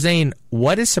 Gerzain,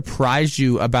 what has surprised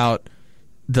you about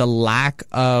the lack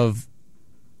of,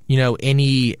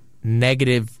 any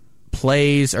negative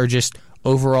plays or just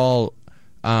overall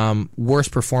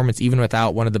worst performance, even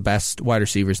without one of the best wide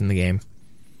receivers in the game?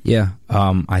 Yeah,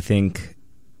 I think,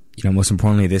 most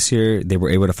importantly this year, they were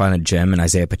able to find a gem in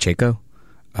Isaiah Pacheco.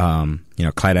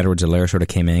 Clyde Edwards-Helaire sort of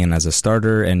came in as a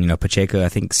starter, and Pacheco, I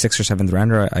think 6th or 7th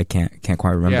rounder. I can't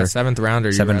quite remember. Yeah, 7th rounder.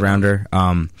 7th rounder.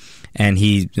 And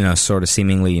he sort of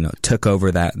seemingly took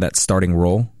over that starting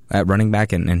role at running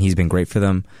back, and he's been great for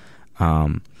them.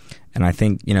 And I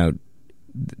think they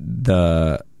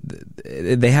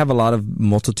have a lot of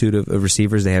multitude of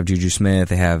receivers. They have Juju Smith,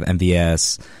 they have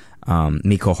MVS,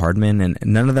 Mecole Hardman, and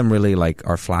none of them really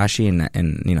are flashy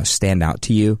and stand out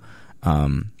to you.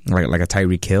 Like a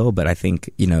Tyreek Hill, but I think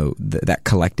that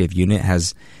collective unit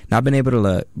has not been able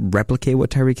to replicate what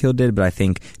Tyreek Hill did, but I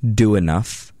think do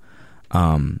enough,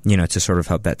 to sort of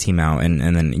help that team out.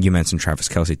 And then you mentioned Travis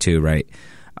Kelce too, right?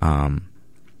 I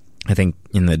think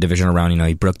in the divisional round,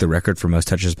 he broke the record for most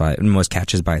catches by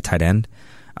a tight end,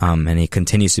 and he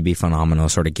continues to be phenomenal,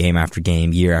 sort of game after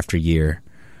game, year after year.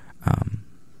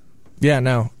 Yeah,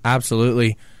 no,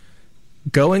 absolutely.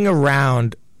 Going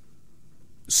around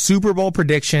Super Bowl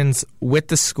predictions with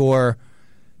the score.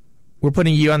 We're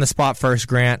putting you on the spot first,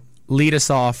 Grant. Lead us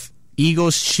off.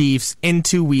 Eagles, Chiefs in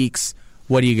 2 weeks.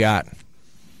 What do you got?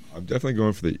 I'm definitely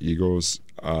going for the Eagles.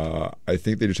 I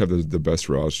think they just have the best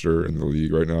roster in the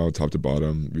league right now, top to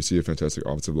bottom. We see a fantastic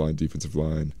offensive line, defensive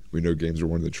line. We know games are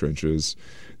won in the trenches.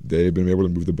 They've been able to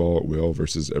move the ball at will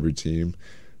versus every team.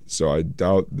 So I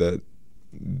doubt that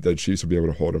the Chiefs will be able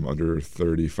to hold them under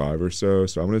 35 or so.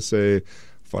 So I'm going to say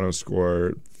final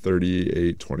score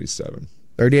 38-27.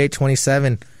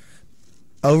 38-27.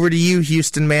 Over to you,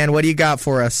 Houston man. What do you got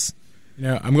for us?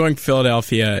 I'm going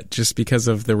Philadelphia just because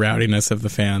of the rowdiness of the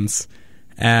fans.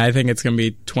 I think it's going to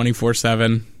be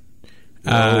 24-7.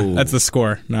 That's the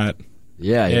score, not.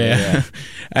 Yeah.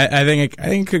 I think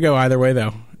it could go either way,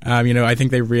 though. I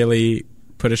think they really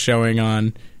put a showing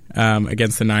on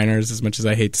against the Niners, as much as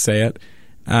I hate to say it.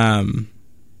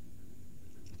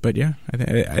 But yeah, I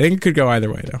think it could go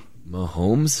either way, though.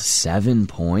 Mahomes, 7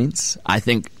 points. I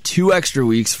think 2 extra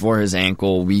weeks for his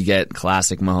ankle. We get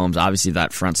classic Mahomes. Obviously,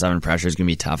 that front 7 pressure is going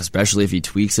to be tough, especially if he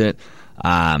tweaks it.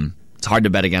 It's hard to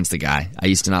bet against the guy. I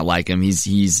used to not like him.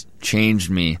 He's changed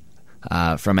me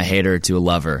from a hater to a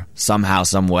lover somehow,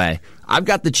 some way. I've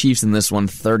got the Chiefs in this one,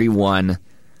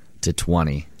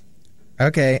 31-20.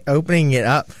 Okay, opening it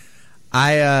up.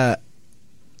 Right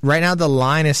now the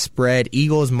line is spread.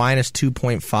 Eagles minus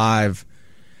 2.5.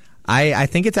 I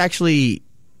think it's actually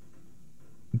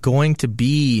going to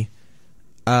be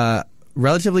a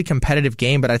relatively competitive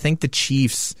game, but I think the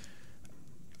Chiefs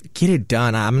get it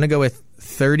done. I'm going to go with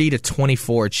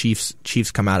 30-24.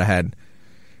 Chiefs come out ahead.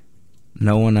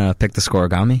 No one picked the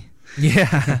scoregami?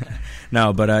 Yeah.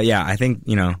 No, but I think,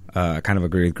 I kind of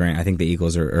agree with Grant. I think the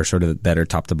Eagles are sort of better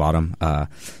top to bottom.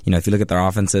 If you look at their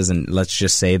offenses and let's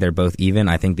just say they're both even,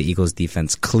 I think the Eagles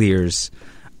defense clears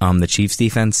the Chiefs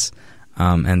defense.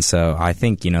 And so I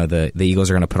think, the Eagles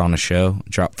are going to put on a show,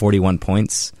 drop 41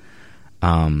 points.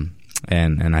 And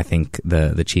I think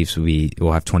the Chiefs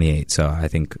will have 28. So I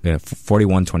think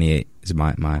 41-28 is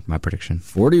my prediction.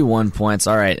 41 points.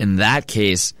 All right. In that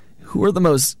case, who are the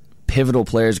most pivotal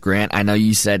players, Grant? I know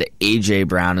you said A.J.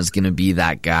 Brown is going to be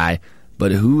that guy,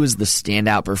 but who is the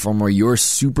standout performer, your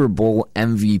Super Bowl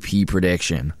MVP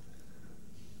prediction?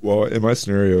 Well, in my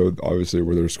scenario, obviously,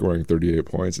 where they're scoring 38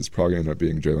 points, it's probably going to end up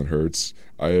being Jalen Hurts.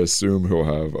 I assume he'll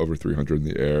have over 300 in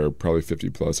the air, probably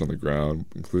 50-plus on the ground,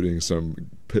 including some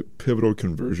pivotal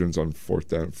conversions on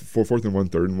fourth and 1,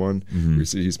 3rd and 1. Mm-hmm. We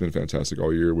see he's been fantastic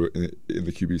all year in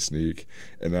the QB sneak,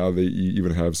 and now they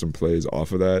even have some plays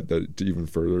off of that to even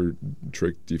further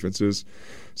trick defenses.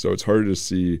 So it's hard to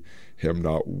see him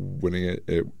not winning it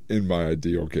in my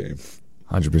ideal game.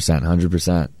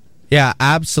 100%. Yeah,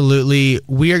 absolutely.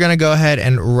 We are going to go ahead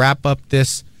and wrap up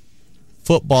this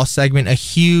football segment. A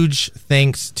huge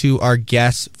thanks to our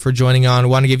guests for joining on. We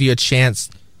want to give you a chance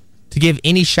to give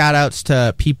any shout-outs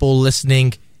to people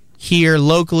listening here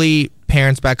locally,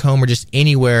 parents back home, or just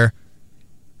anywhere.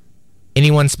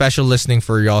 Anyone special listening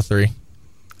for y'all three?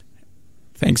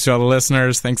 Thanks to all the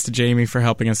listeners. Thanks to Jamie for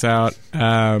helping us out.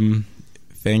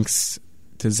 Thanks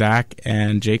to Zach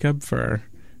and Jacob for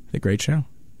the great show.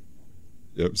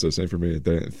 Yep, so same for me.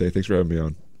 Thanks for having me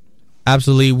on.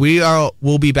 Absolutely.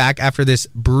 We'll be back after this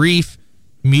brief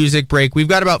music break. We've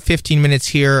got about 15 minutes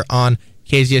here on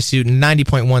KZSU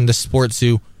 90.1, the Sports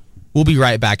Zoo. We'll be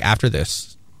right back after this.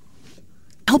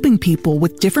 Helping people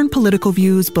with different political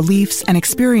views, beliefs, and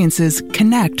experiences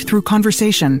connect through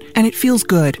conversation, and it feels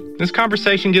good. This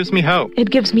conversation gives me hope.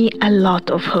 It gives me a lot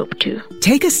of hope, too.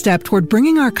 Take a step toward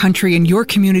bringing our country and your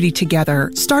community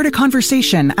together. Start a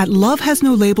conversation at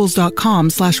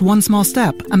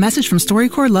lovehasnolabels.com/one-small-step. A message from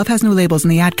StoryCorps, Love Has No Labels,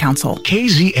 and the Ad Council.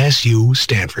 KZSU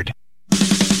Stanford.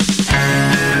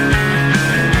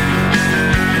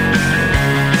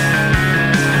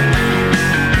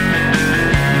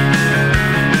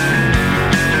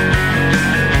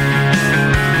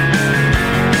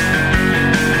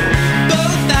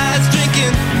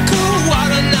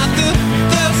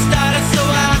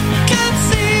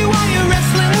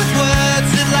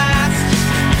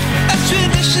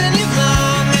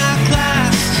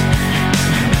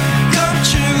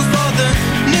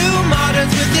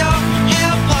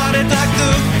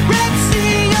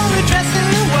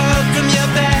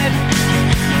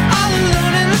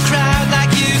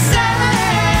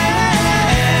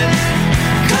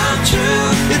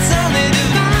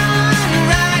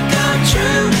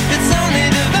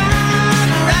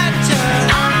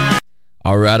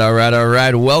 All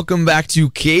right. Welcome back to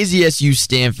KZSU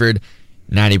Stanford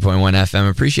 90.1 FM.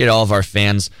 Appreciate all of our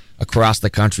fans across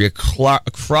the country,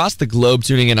 across the globe,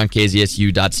 tuning in on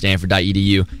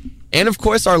kzsu.stanford.edu. And, of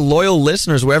course, our loyal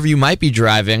listeners, wherever you might be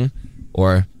driving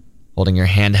or holding your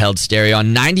handheld stereo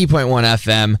on 90.1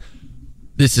 FM.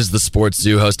 This is the Sports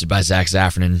Zoo, hosted by Zach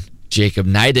Zaffron and Jacob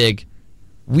Neidig.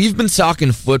 We've been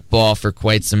talking football for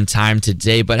quite some time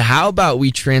today, but how about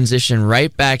we transition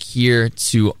right back here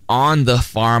to On the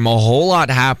Farm? A whole lot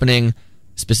happening,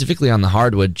 specifically on the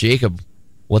hardwood. Jacob,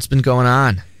 what's been going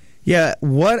on? Yeah,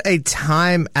 what a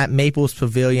time at Maples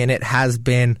Pavilion it has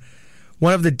been.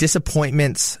 One of the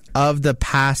disappointments of the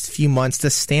past few months,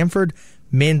 the Stanford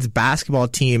men's basketball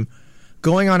team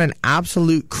going on an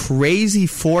absolute crazy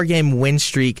 4-game win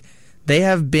streak. They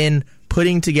have been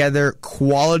putting together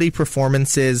quality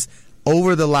performances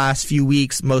over the last few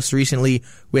weeks, most recently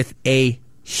with a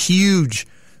huge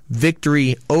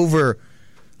victory over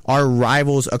our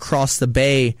rivals across the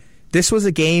Bay. This was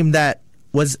a game that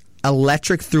was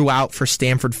electric throughout for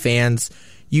Stanford fans.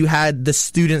 You had the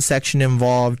student section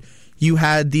involved. You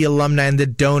had the alumni and the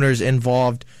donors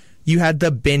involved. You had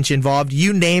the bench involved.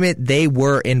 You name it, they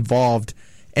were involved.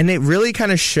 And it really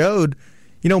kind of showed,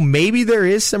 maybe there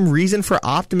is some reason for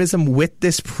optimism with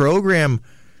this program,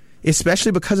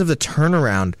 especially because of the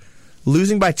turnaround.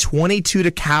 Losing by 22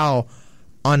 to Cal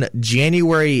on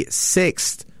January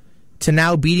 6th to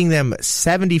now beating them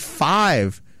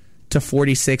 75 to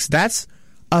 46. That's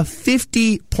a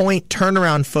 50-point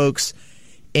turnaround, folks,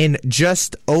 in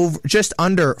just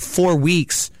under 4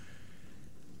 weeks.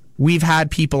 We've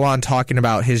had people on talking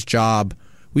about his job.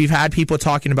 We've had people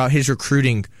talking about his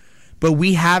recruiting. But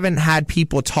we haven't had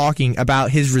people talking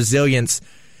about his resilience.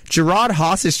 Gerard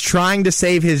Haas is trying to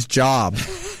save his job.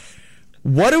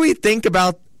 What do we think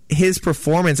about his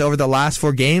performance over the last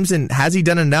 4 games, and has he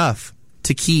done enough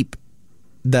to keep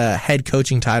the head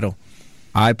coaching title?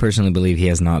 I personally believe he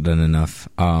has not done enough.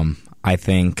 I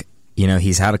think,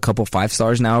 he's had a couple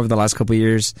 5-stars now over the last couple of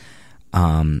years.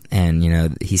 And,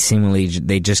 he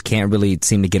they just can't really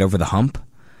seem to get over the hump.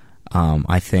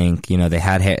 I think, they've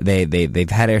had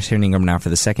Harrison Ingram now for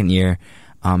the second year.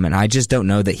 And I just don't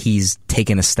know that he's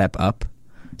taken a step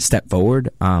forward.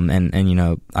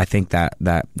 And I think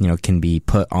that can be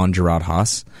put on Gerard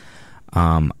Haas.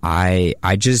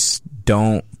 I just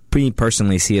don't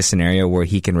personally see a scenario where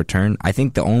he can return. I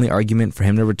think the only argument for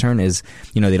him to return is,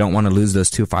 they don't want to lose those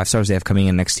 2 5-stars they have coming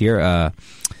in next year.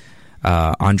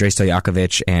 Andrei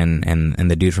Stojakovic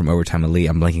and the dude from Overtime Elite.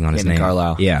 I'm blanking on his name.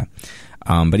 Carlisle. Yeah.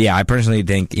 But yeah, I personally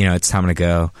think, it's time to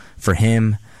go for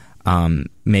him.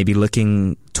 Maybe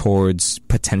looking towards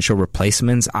potential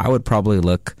replacements, I would probably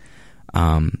look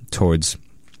towards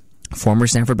former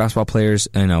Stanford basketball players.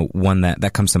 One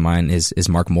that comes to mind is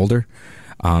Mark Mulder.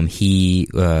 He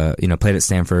played at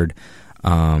Stanford,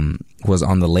 was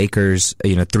on the Lakers,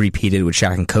 three-peated with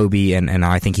Shaq and Kobe, and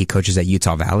I think he coaches at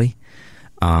Utah Valley.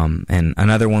 And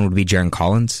another one would be Jaron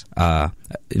Collins.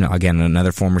 Again,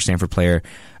 another former Stanford player,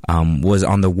 was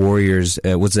on the Warriors,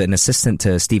 was an assistant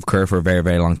to Steve Kerr for a very,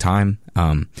 very long time.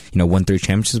 Won 3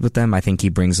 championships with them. I think he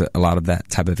brings a lot of that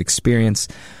type of experience.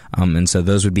 And so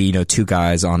those would be, 2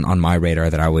 guys on my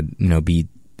radar that I would, be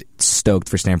stoked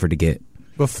for Stanford to get.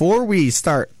 Before we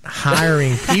start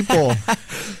hiring people,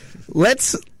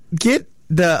 let's get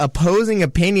the opposing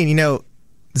opinion.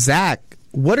 Zach,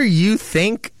 what do you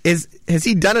think? Has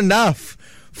he done enough?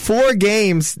 4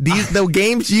 games, the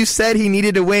games you said he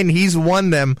needed to win, he's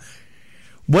won them.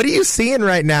 What are you seeing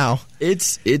right now?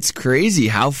 It's crazy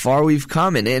how far we've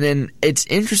come, and it's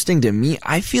interesting to me.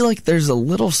 I feel like there's a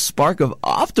little spark of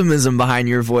optimism behind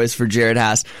your voice for Gerard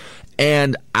Haas,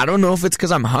 and I don't know if it's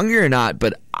because I'm hungry or not,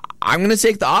 but I'm going to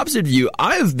take the opposite view.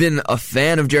 I have been a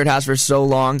fan of Gerard Haas for so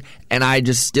long, and I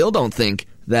just still don't think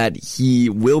that he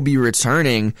will be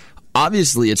returning.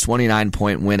 Obviously, a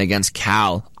 29-point win against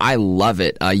Cal. I love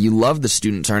it. You love the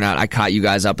student turnout. I caught you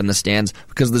guys up in the stands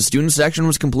because the student section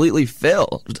was completely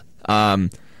filled.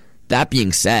 That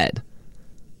being said,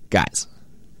 guys,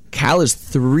 Cal is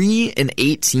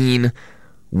 3-18.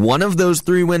 One of those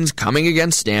 3 wins coming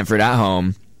against Stanford at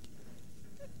home.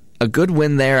 A good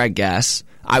win there, I guess.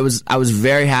 I was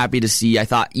very happy to see. I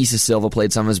thought Issa Silva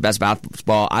played some of his best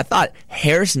basketball. I thought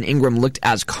Harrison Ingram looked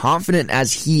as confident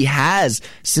as he has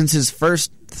since his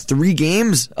first 3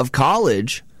 games of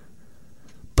college.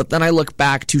 But then I look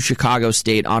back to Chicago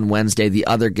State on Wednesday, the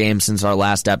other game since our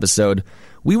last episode.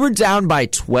 We were down by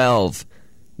 12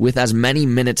 with as many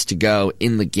minutes to go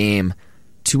in the game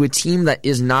to a team that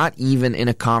is not even in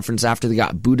a conference after they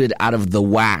got booted out of the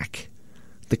WAC.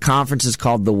 The conference is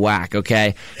called the WAC,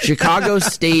 okay? Chicago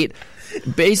State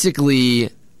basically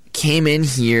came in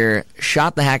here,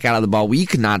 shot the heck out of the ball. We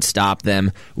could not stop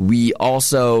them. We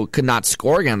also could not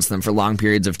score against them for long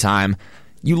periods of time.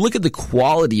 You look at the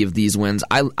quality of these wins.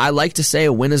 I like to say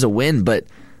a win is a win, but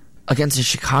against a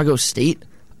Chicago State,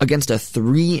 against a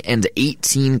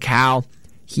 3-18 Cal,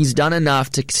 he's done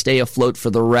enough to stay afloat for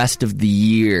the rest of the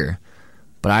year.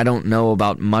 But I don't know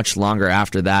about much longer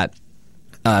after that.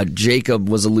 Jacob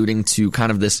was alluding to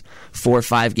kind of this 4 or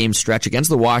 5 game stretch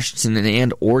against the Washington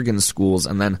and Oregon schools,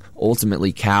 and then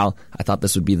ultimately Cal. I thought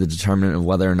this would be the determinant of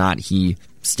whether or not he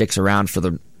sticks around for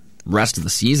the rest of the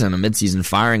season. A midseason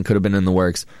firing could have been in the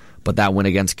works, but that win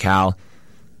against Cal,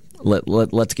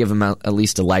 let's give him at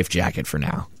least a life jacket for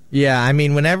now. Yeah, I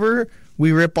mean, whenever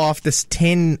we rip off this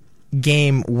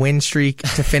 10-game win streak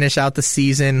to finish out the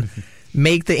season,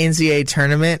 make the NCAA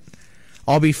tournament,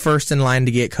 I'll be first in line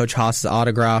to get Coach Haas's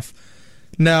autograph.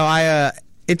 No,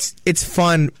 it's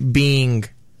fun being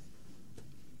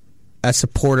a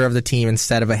supporter of the team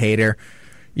instead of a hater.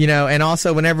 You know, and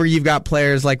also whenever you've got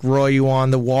players like Roy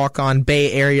Yuan, the walk-on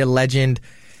Bay Area legend,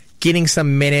 getting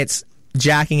some minutes,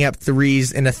 jacking up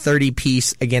threes in a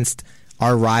 30-piece against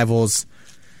our rivals,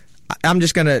 I'm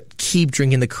just gonna keep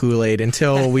drinking the Kool-Aid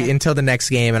until the next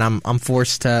game, and I'm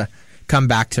forced to come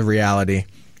back to reality.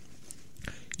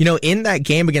 You know, in that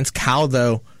game against Cal,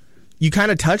 though, you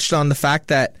kind of touched on the fact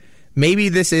that maybe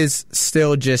this is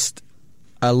still just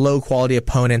a low-quality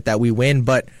opponent that we win,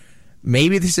 but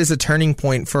maybe this is a turning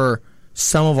point for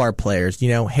some of our players. You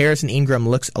know, Harrison Ingram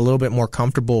looks a little bit more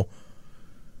comfortable.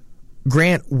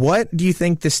 Grant, what do you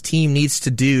think this team needs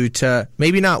to do to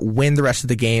maybe not win the rest of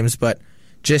the games, but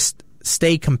just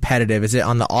stay competitive? Is it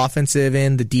on the offensive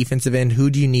end, the defensive end? Who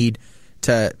do you need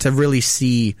to really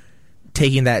see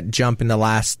taking that jump in the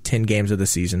last 10 games of the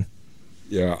season?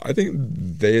 Yeah, I think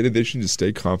they should just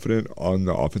stay confident on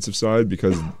the offensive side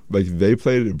because they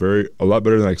played a lot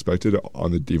better than I expected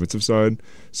on the defensive side.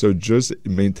 So just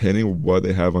maintaining what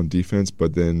they have on defense,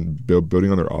 but then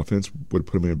building on their offense would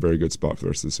put them in a very good spot for the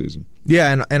rest of the season.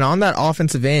 Yeah, and on that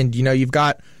offensive end, you know, you've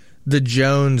got the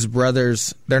Jones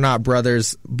brothers. They're not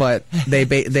brothers, but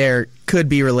they could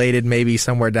be related maybe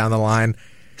somewhere down the line.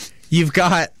 You've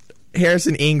got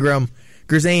Harrison Ingram.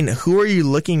 Gerzain, who are you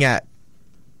looking at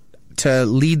to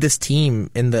lead this team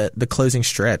in the closing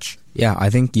stretch? Yeah, I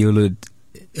think you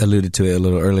alluded to it a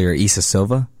little earlier, Issa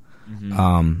Silva.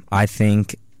 Mm-hmm. I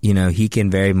think, you know, he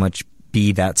can very much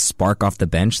be that spark off the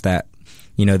bench that,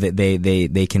 you know, that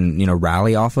they can, you know,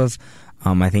 rally off of.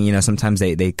 I think, you know, sometimes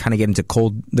they kind of get into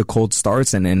cold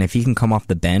starts, and if he can come off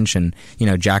the bench and, you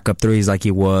know, jack up threes like he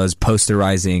was,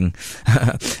 posterizing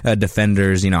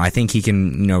defenders, you know, I think he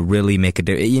can, you know, really make a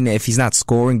difference. You know, if he's not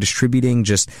scoring, distributing,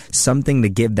 just something to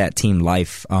give that team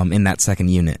life in that second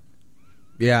unit.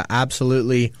 Yeah,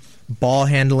 absolutely. Ball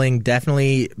handling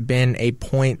definitely been a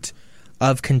point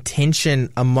of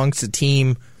contention amongst the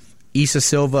team. Issa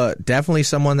Silva, definitely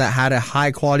someone that had a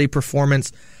high-quality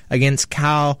performance against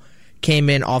Cal.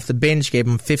 Came in off the bench, gave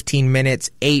him 15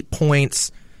 minutes, 8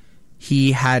 points.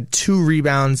 He had 2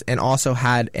 rebounds and also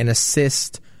had an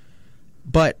assist.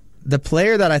 But the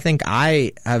player that I think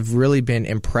I have really been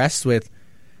impressed with,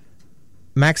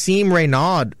 Maxime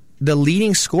Reynaud, the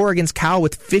leading scorer against Cal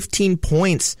with 15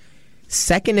 points,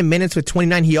 second in minutes with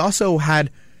 29. He also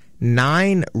had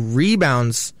 9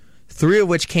 rebounds, 3 of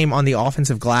which came on the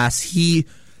offensive glass. He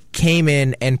came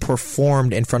in and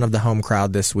performed in front of the home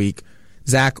crowd this week.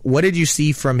 Zach, what did you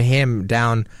see from him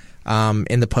down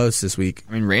in the post this week?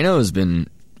 I mean, Reynaud has been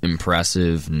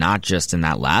impressive, not just in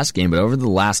that last game, but over the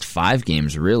last 5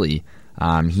 games, really.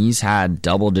 He's had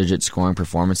double-digit scoring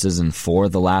performances in 4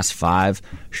 of the last 5,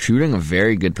 shooting a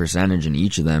very good percentage in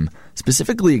each of them,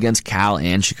 specifically against Cal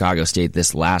and Chicago State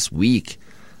this last week.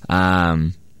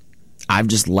 I've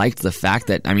just liked the fact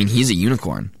that, I mean, he's a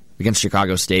unicorn. Against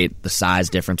Chicago State, the size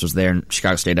difference was there.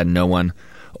 Chicago State had no one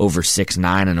over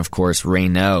 6'9", and of course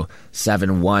Reynaud,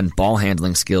 7'1", ball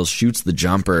handling skills, shoots the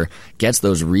jumper, gets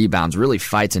those rebounds, really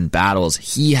fights in battles.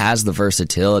 He has the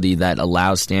versatility that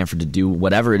allows Stanford to do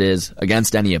whatever it is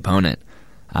against any opponent,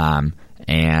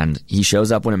 and he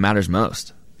shows up when it matters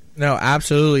most. No,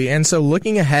 absolutely. And so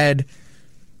looking ahead,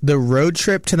 the road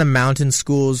trip to the mountain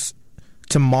schools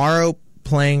tomorrow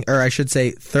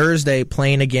Thursday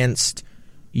playing against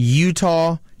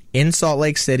Utah in Salt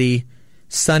Lake City,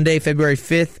 Sunday, February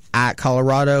 5th at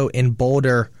Colorado in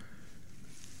Boulder.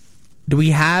 Do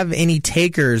we have any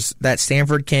takers that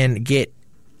Stanford can get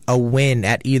a win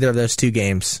at either of those 2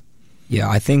 games? Yeah,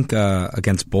 I think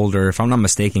against Boulder, if I'm not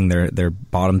mistaken, they're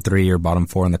bottom 3 or bottom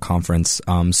 4 in the conference.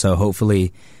 So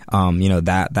hopefully, you know,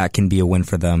 that can be a win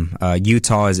for them.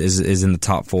 Utah is in the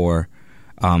top 4.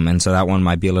 And so that one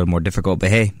might be a little more difficult. But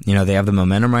hey, they have the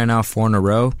momentum right now, 4 in a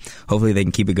row. Hopefully they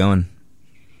can keep it going.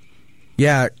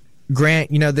 Yeah,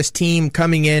 Grant, this team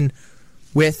coming in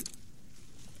with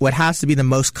what has to be the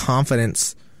most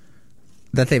confidence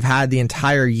that they've had the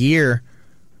entire year.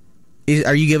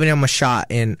 Are you giving them a shot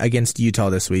against Utah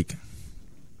this week?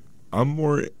 I'm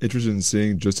more interested in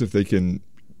seeing just if they can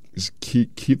just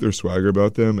keep their swagger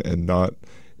about them and not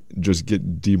just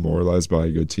get demoralized by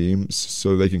a good team,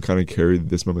 so they can kind of carry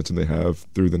this momentum they have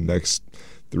through the next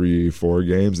 3-4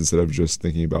 games instead of just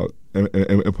thinking about and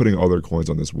putting all their coins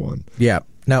on this one. Yeah,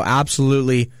 no,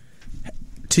 absolutely.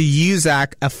 To you,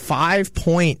 Zach, a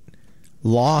 5-point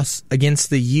loss against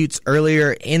the Utes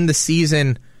earlier in the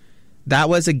season. That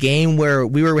was a game where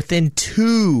we were within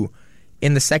 2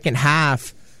 in the second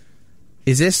half.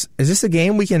 Is this a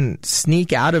game we can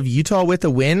sneak out of Utah with a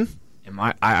win?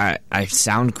 I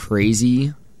sound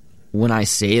crazy when I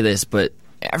say this, but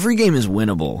every game is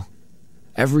winnable.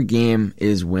 Every game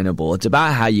is winnable. It's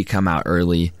about how you come out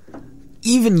early.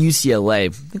 Even UCLA, I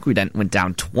think we went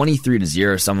down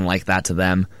 23-0, something like that to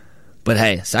them. But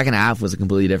hey, second half was a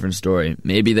completely different story.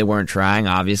 Maybe they weren't trying,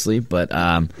 obviously, but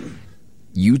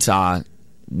Utah,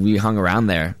 we hung around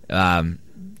there,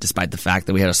 despite the fact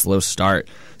that we had a slow start.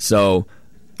 So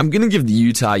I'm going to give the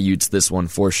Utah Utes this one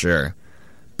for sure.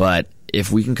 But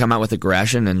if we can come out with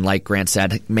aggression and, like Grant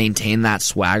said, maintain that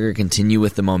swagger, continue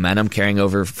with the momentum carrying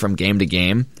over from game to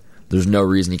game, there's no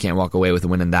reason you can't walk away with a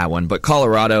win in that one. But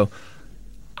Colorado,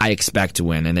 I expect to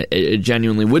win, and it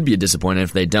genuinely would be a disappointment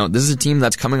if they don't. This is a team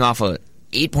that's coming off a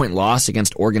 8-point loss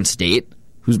against Oregon State,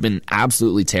 who's been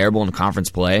absolutely terrible in conference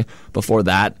play. Before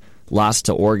that, lost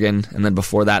to Oregon, and then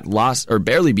before that, lost or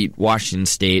barely beat Washington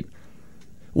State.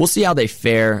 We'll see how they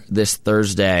fare this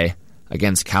Thursday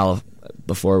against Cal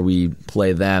before we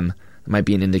play them. It might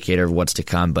be an indicator of what's to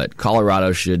come, but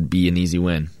Colorado should be an easy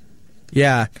win.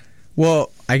 Yeah.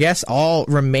 Well, I guess I'll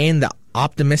remain the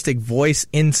optimistic voice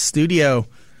in studio.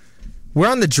 We're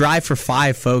on the drive for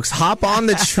 5, folks. Hop on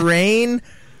the train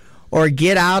or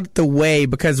get out the way,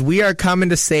 because we are coming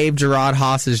to save Gerard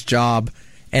Haas's job,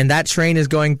 and that train is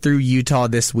going through Utah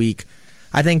this week.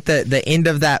 I think the end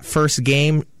of that first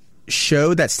game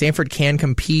showed that Stanford can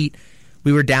compete.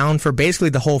 We were down for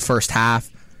basically the whole first half.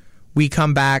 We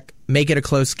come back, make it a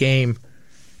close game,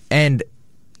 and,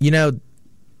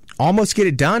 almost get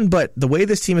it done. But the way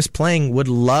this team is playing, would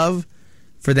love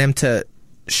for them to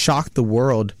shock the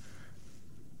world.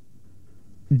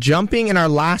 Jumping in our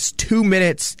last 2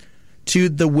 minutes to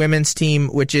the women's team,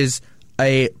 which is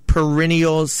a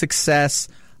perennial success.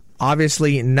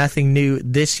 Obviously, nothing new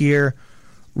this year.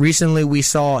 Recently, we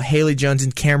saw Haley Jones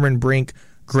and Cameron Brink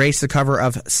grace the cover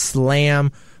of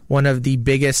Slam, one of the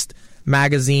biggest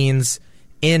magazines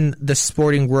in the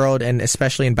sporting world, and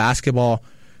especially in basketball.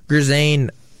 Gerzain,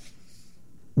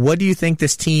 what do you think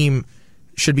this team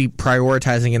should be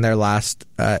prioritizing in their last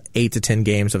 8 to 10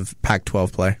 games of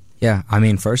Pac-12 play? Yeah,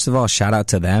 first of all, shout out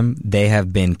to them. They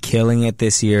have been killing it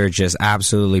this year, just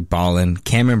absolutely balling.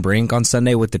 Cameron Brink on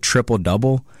Sunday with the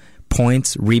triple-double.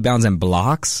 Points, rebounds, and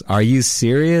blocks. Are you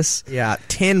serious? Yeah,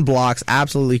 10 blocks,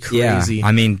 absolutely crazy.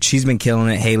 Yeah, she's been killing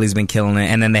it. Haley's been killing it,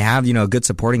 and then they have a good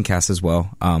supporting cast as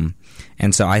well.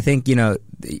 And so I think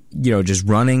just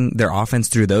running their offense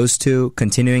through those two,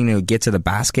 continuing to get to the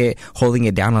basket, holding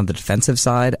it down on the defensive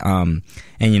side, and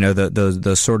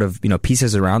those sort of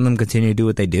pieces around them continue to do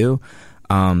what they do.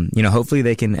 Hopefully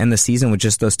they can end the season with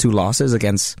just those 2 losses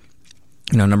against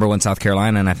number 1 South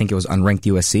Carolina, and I think it was unranked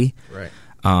USC. Right.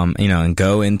 And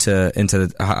go into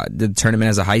the tournament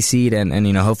as a high seed,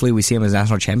 and hopefully we see them as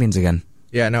national champions again.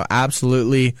 Yeah, no,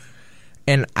 absolutely.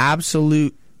 An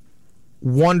absolute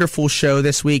wonderful show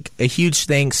this week. A huge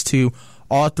thanks to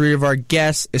all 3 of our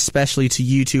guests, especially to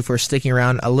you 2 for sticking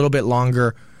around a little bit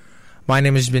longer. My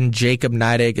name has been Jacob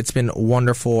Neidig. It's been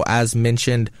wonderful, as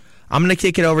mentioned. I'm going to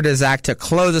kick it over to Zach to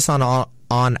close us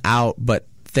on out, but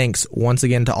thanks once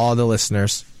again to all the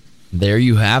listeners. There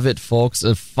you have it, folks.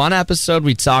 A fun episode.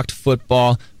 We talked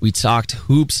football. We talked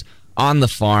hoops on the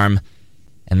farm.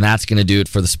 And that's going to do it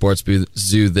for the Sports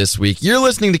Zoo this week. You're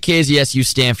listening to KZSU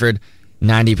Stanford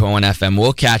 90.1 FM.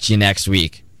 We'll catch you next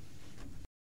week.